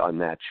on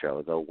that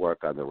show. They'll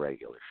work on the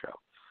regular show.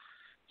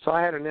 So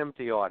I had an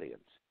empty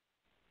audience.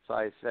 So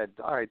I said,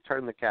 all right,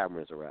 turn the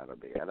cameras around on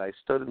me. And I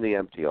stood in the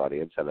empty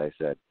audience, and I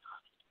said,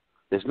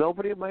 there's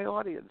nobody in my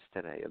audience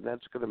today, and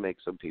that's going to make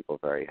some people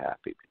very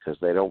happy because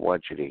they don't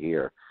want you to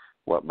hear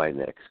what my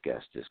next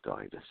guest is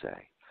going to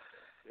say.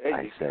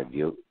 I said,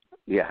 you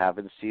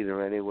haven't seen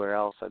her anywhere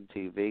else on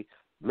TV?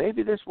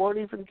 Maybe this won't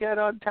even get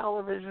on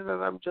television,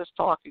 and I'm just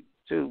talking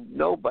to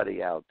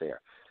nobody out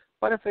there.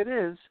 But if it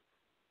is,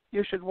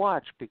 you should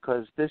watch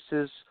because this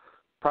is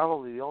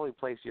probably the only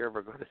place you're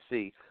ever going to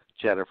see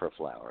Jennifer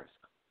Flowers.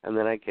 And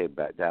then I came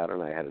back down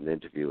and I had an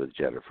interview with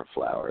Jennifer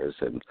Flowers.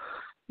 And,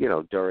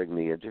 during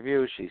the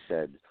interview, she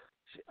said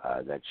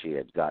that she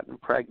had gotten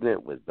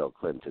pregnant with Bill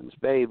Clinton's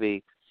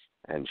baby.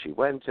 And she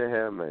went to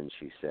him and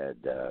she said,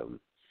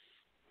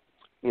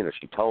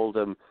 she told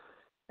him.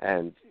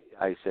 And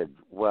I said,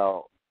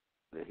 well,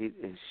 he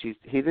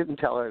didn't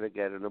tell her to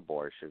get an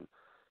abortion,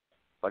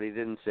 but he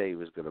didn't say he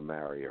was going to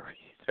marry her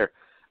either.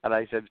 And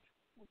I said,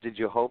 did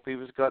you hope he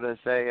was going to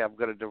say, I'm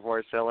going to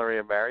divorce Hillary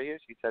and marry you?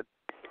 She said,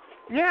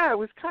 yeah, I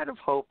was kind of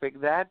hoping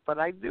that, but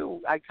I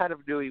kind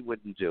of knew he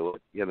wouldn't do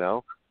it,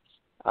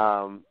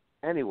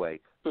 Anyway,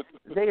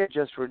 they had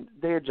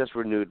just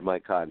renewed my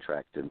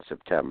contract in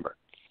September.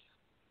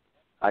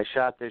 I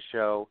shot this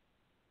show.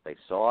 They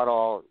saw it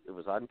all. It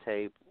was on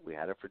tape. We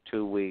had it for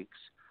 2 weeks,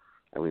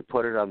 and we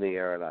put it on the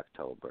air in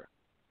October.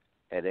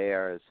 It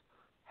airs.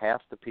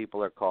 Half the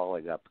people are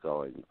calling up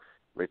going,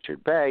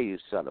 Richard Bey, you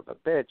son of a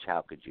bitch,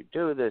 how could you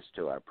do this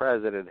to our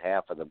president?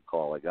 Half of them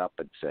calling up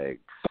and saying,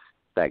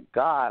 thank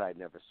God, I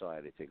never saw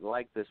anything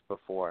like this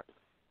before.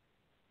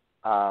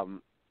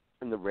 And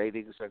the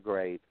ratings are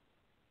great.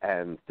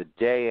 And the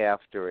day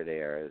after it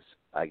airs,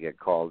 I get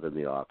called in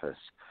the office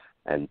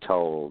and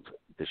told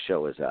the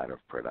show is out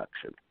of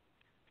production.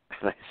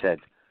 And I said,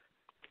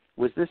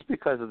 was this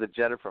because of the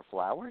Jennifer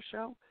Flowers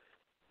show?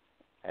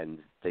 And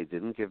they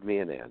didn't give me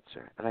an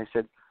answer. And I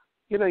said,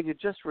 you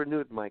just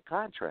renewed my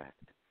contract.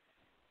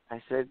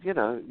 I said,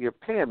 you're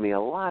paying me a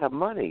lot of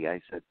money.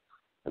 I said,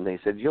 and they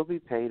said, you'll be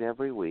paid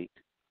every week,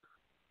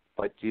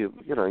 but you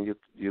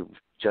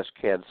just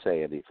can't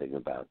say anything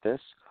about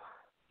this,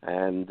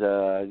 and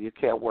you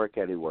can't work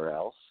anywhere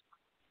else.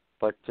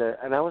 But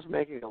and I was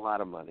making a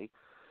lot of money.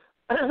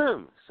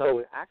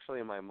 So actually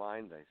in my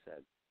mind I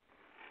said,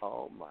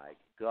 oh my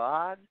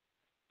God,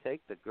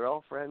 take the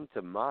girlfriend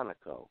to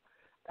Monaco.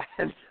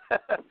 And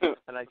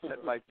I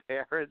sent my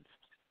parents,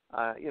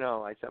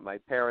 I sent my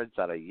parents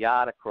on a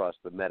yacht across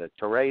the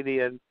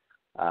Mediterranean.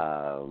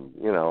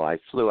 I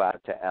flew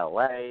out to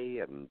L.A.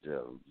 and,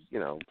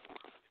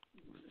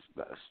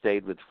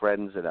 stayed with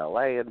friends in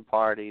L.A. and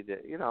partied.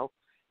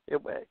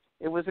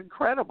 It was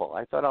incredible.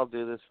 I thought I'll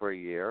do this for a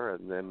year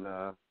and then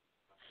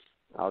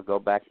I'll go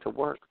back to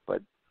work.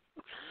 But,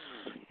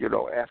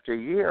 after a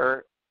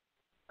year,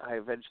 I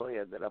eventually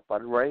ended up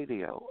on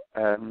radio.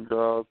 And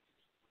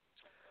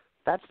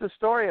that's the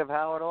story of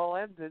how it all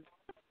ended.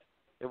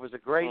 It was a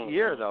great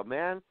year, though,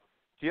 man.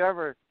 Do you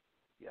ever,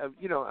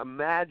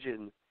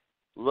 imagine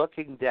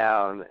looking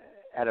down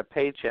at a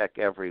paycheck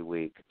every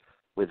week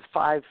with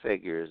 5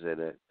 figures in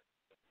it,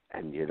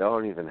 and you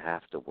don't even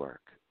have to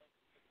work?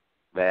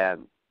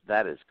 Man,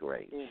 that is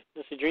great. Yeah,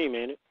 that's a dream,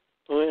 ain't it?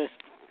 Oh, yeah.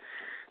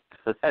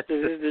 This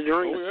is the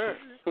dream. Oh,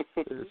 yeah.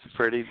 It's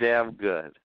pretty damn good.